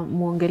kamera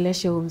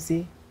muongeleshe huyo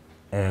mzee.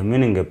 Mimi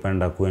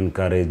ningependa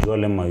kuencourage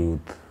wale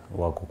mayouth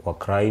wako kwa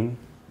crime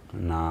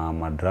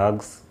na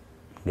drugs.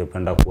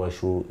 Ningependa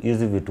kuwashow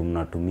hizi vitu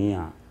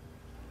mnatumia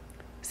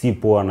si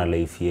poa na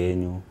life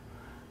yenu,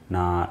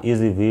 na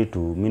hizi vitu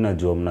mimi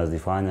najua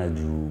mnazifanya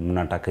juu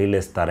mnataka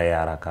ile starehe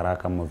haraka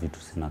kama vitu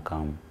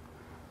sinakaa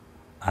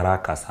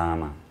haraka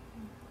sana.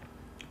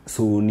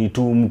 So ni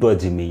tu mtu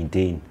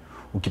ajimaintain.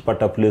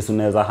 Ukipata place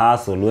unaweza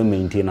hustle, wewe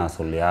maintain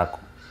hustle yako.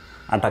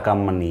 Hata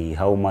kama ni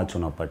how much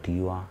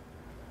unapatiwa,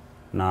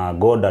 na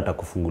God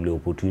atakufungulia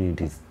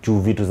opportunities. Juu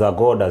vitu za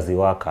God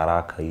haziwaka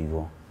haraka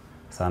hivyo.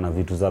 Sana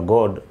vitu za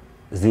God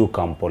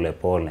ziukam pole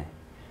pole.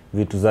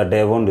 Vitu za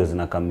devil ndio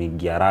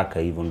zinakamigia haraka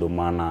hivyo, ndio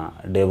maana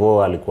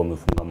devil alikuwa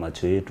amefunga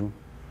macho yetu.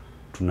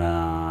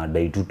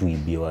 Tunadai tu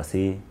tuibie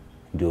wase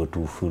ndio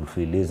tu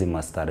fulfill hizi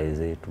mastare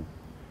zetu.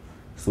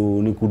 So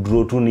ni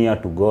kudraw tu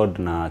near to God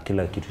na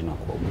kila kitu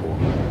inakuwa poa.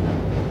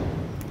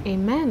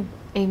 Amen.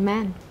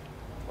 Amen.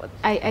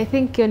 I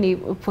think hiyo ni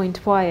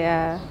point poa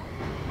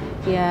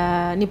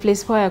ya ni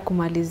place poa ya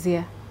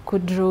kumalizia,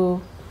 kudraw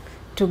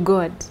to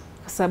God,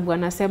 kwa sababu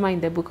anasema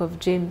in the book of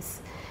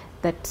James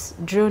that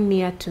draw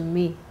near to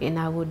me and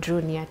I will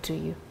draw near to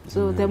you.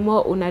 So the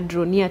more una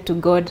draw near to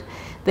God,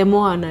 the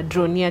more ana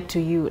draw near to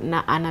you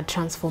na ana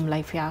transform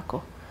life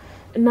yako.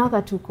 Now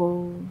that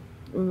uko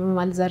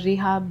umemaliza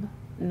rehab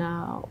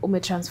na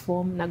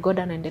umetransform na God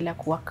anaendelea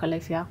kuwaka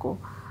life yako,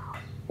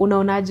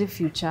 unaonaje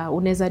future?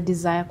 Unaweza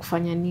desire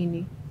kufanya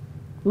nini?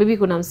 Maybe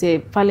kuna mse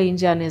pale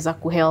nje anaweza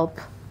kuhelp.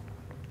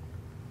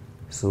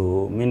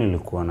 So mimi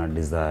nilikuwa na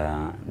desire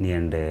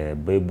niende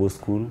Bible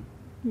school,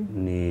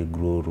 ni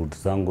grow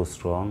roots zangu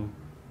strong,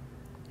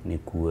 ni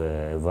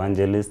kuwe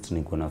evangelist,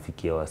 ni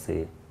kunafikia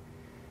wase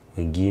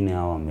wengine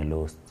hao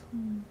wamelost.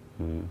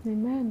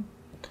 Amen.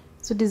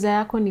 So desire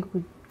yako ni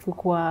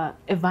kuwa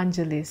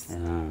evangelist.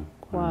 Yeah,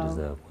 kwa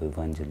desire kuwa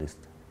evangelist.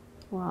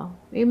 Wow.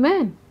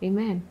 Amen.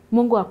 Amen.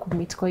 Mungu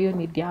akumit kwa hiyo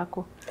need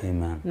yako.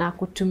 Amen. Na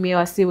kutumia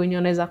wasi wenye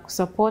wanaweza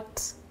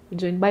kusupport,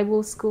 join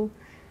Bible school,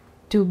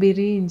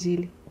 tuhubiri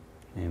injili.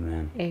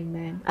 Amen.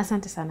 Amen.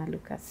 Asante sana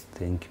Lucas.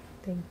 Thank you.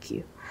 Thank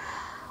you.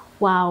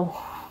 Wow.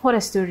 What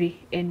a story,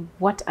 and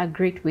what a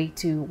great way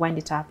to wind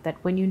it up, that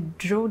when you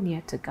draw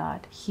near to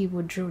God, he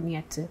will draw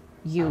near to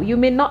you. You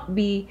may not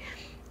be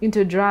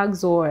into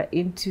drugs or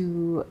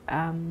into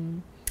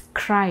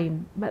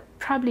crime, but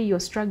probably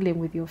you're struggling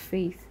with your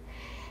faith.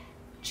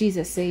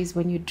 Jesus says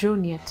when you draw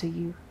near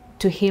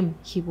to him,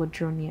 he will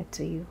draw near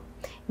to you.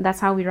 And that's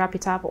how we wrap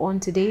it up on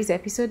today's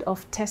episode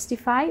of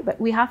Testify. But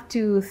we have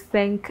to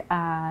thank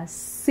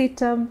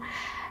Sitam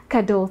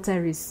Kadolta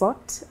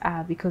Resort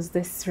because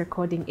this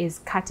recording is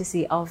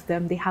courtesy of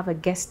them. They have a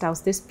guest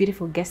house, this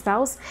beautiful guest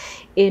house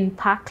in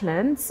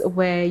Parklands,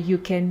 where you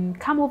can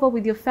come over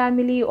with your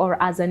family or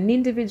as an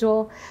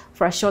individual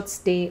for a short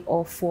stay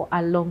or for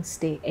a long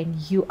stay, and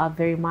you are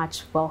very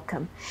much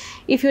welcome.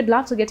 If you'd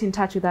love to get in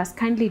touch with us,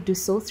 kindly do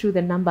so through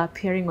the number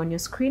appearing on your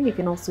screen. You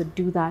can also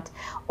do that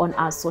on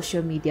our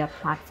social media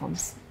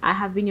platforms. I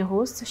have been your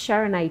host,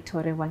 SHARON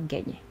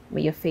Wangenye.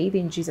 May your faith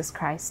in Jesus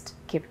Christ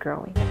keep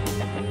growing.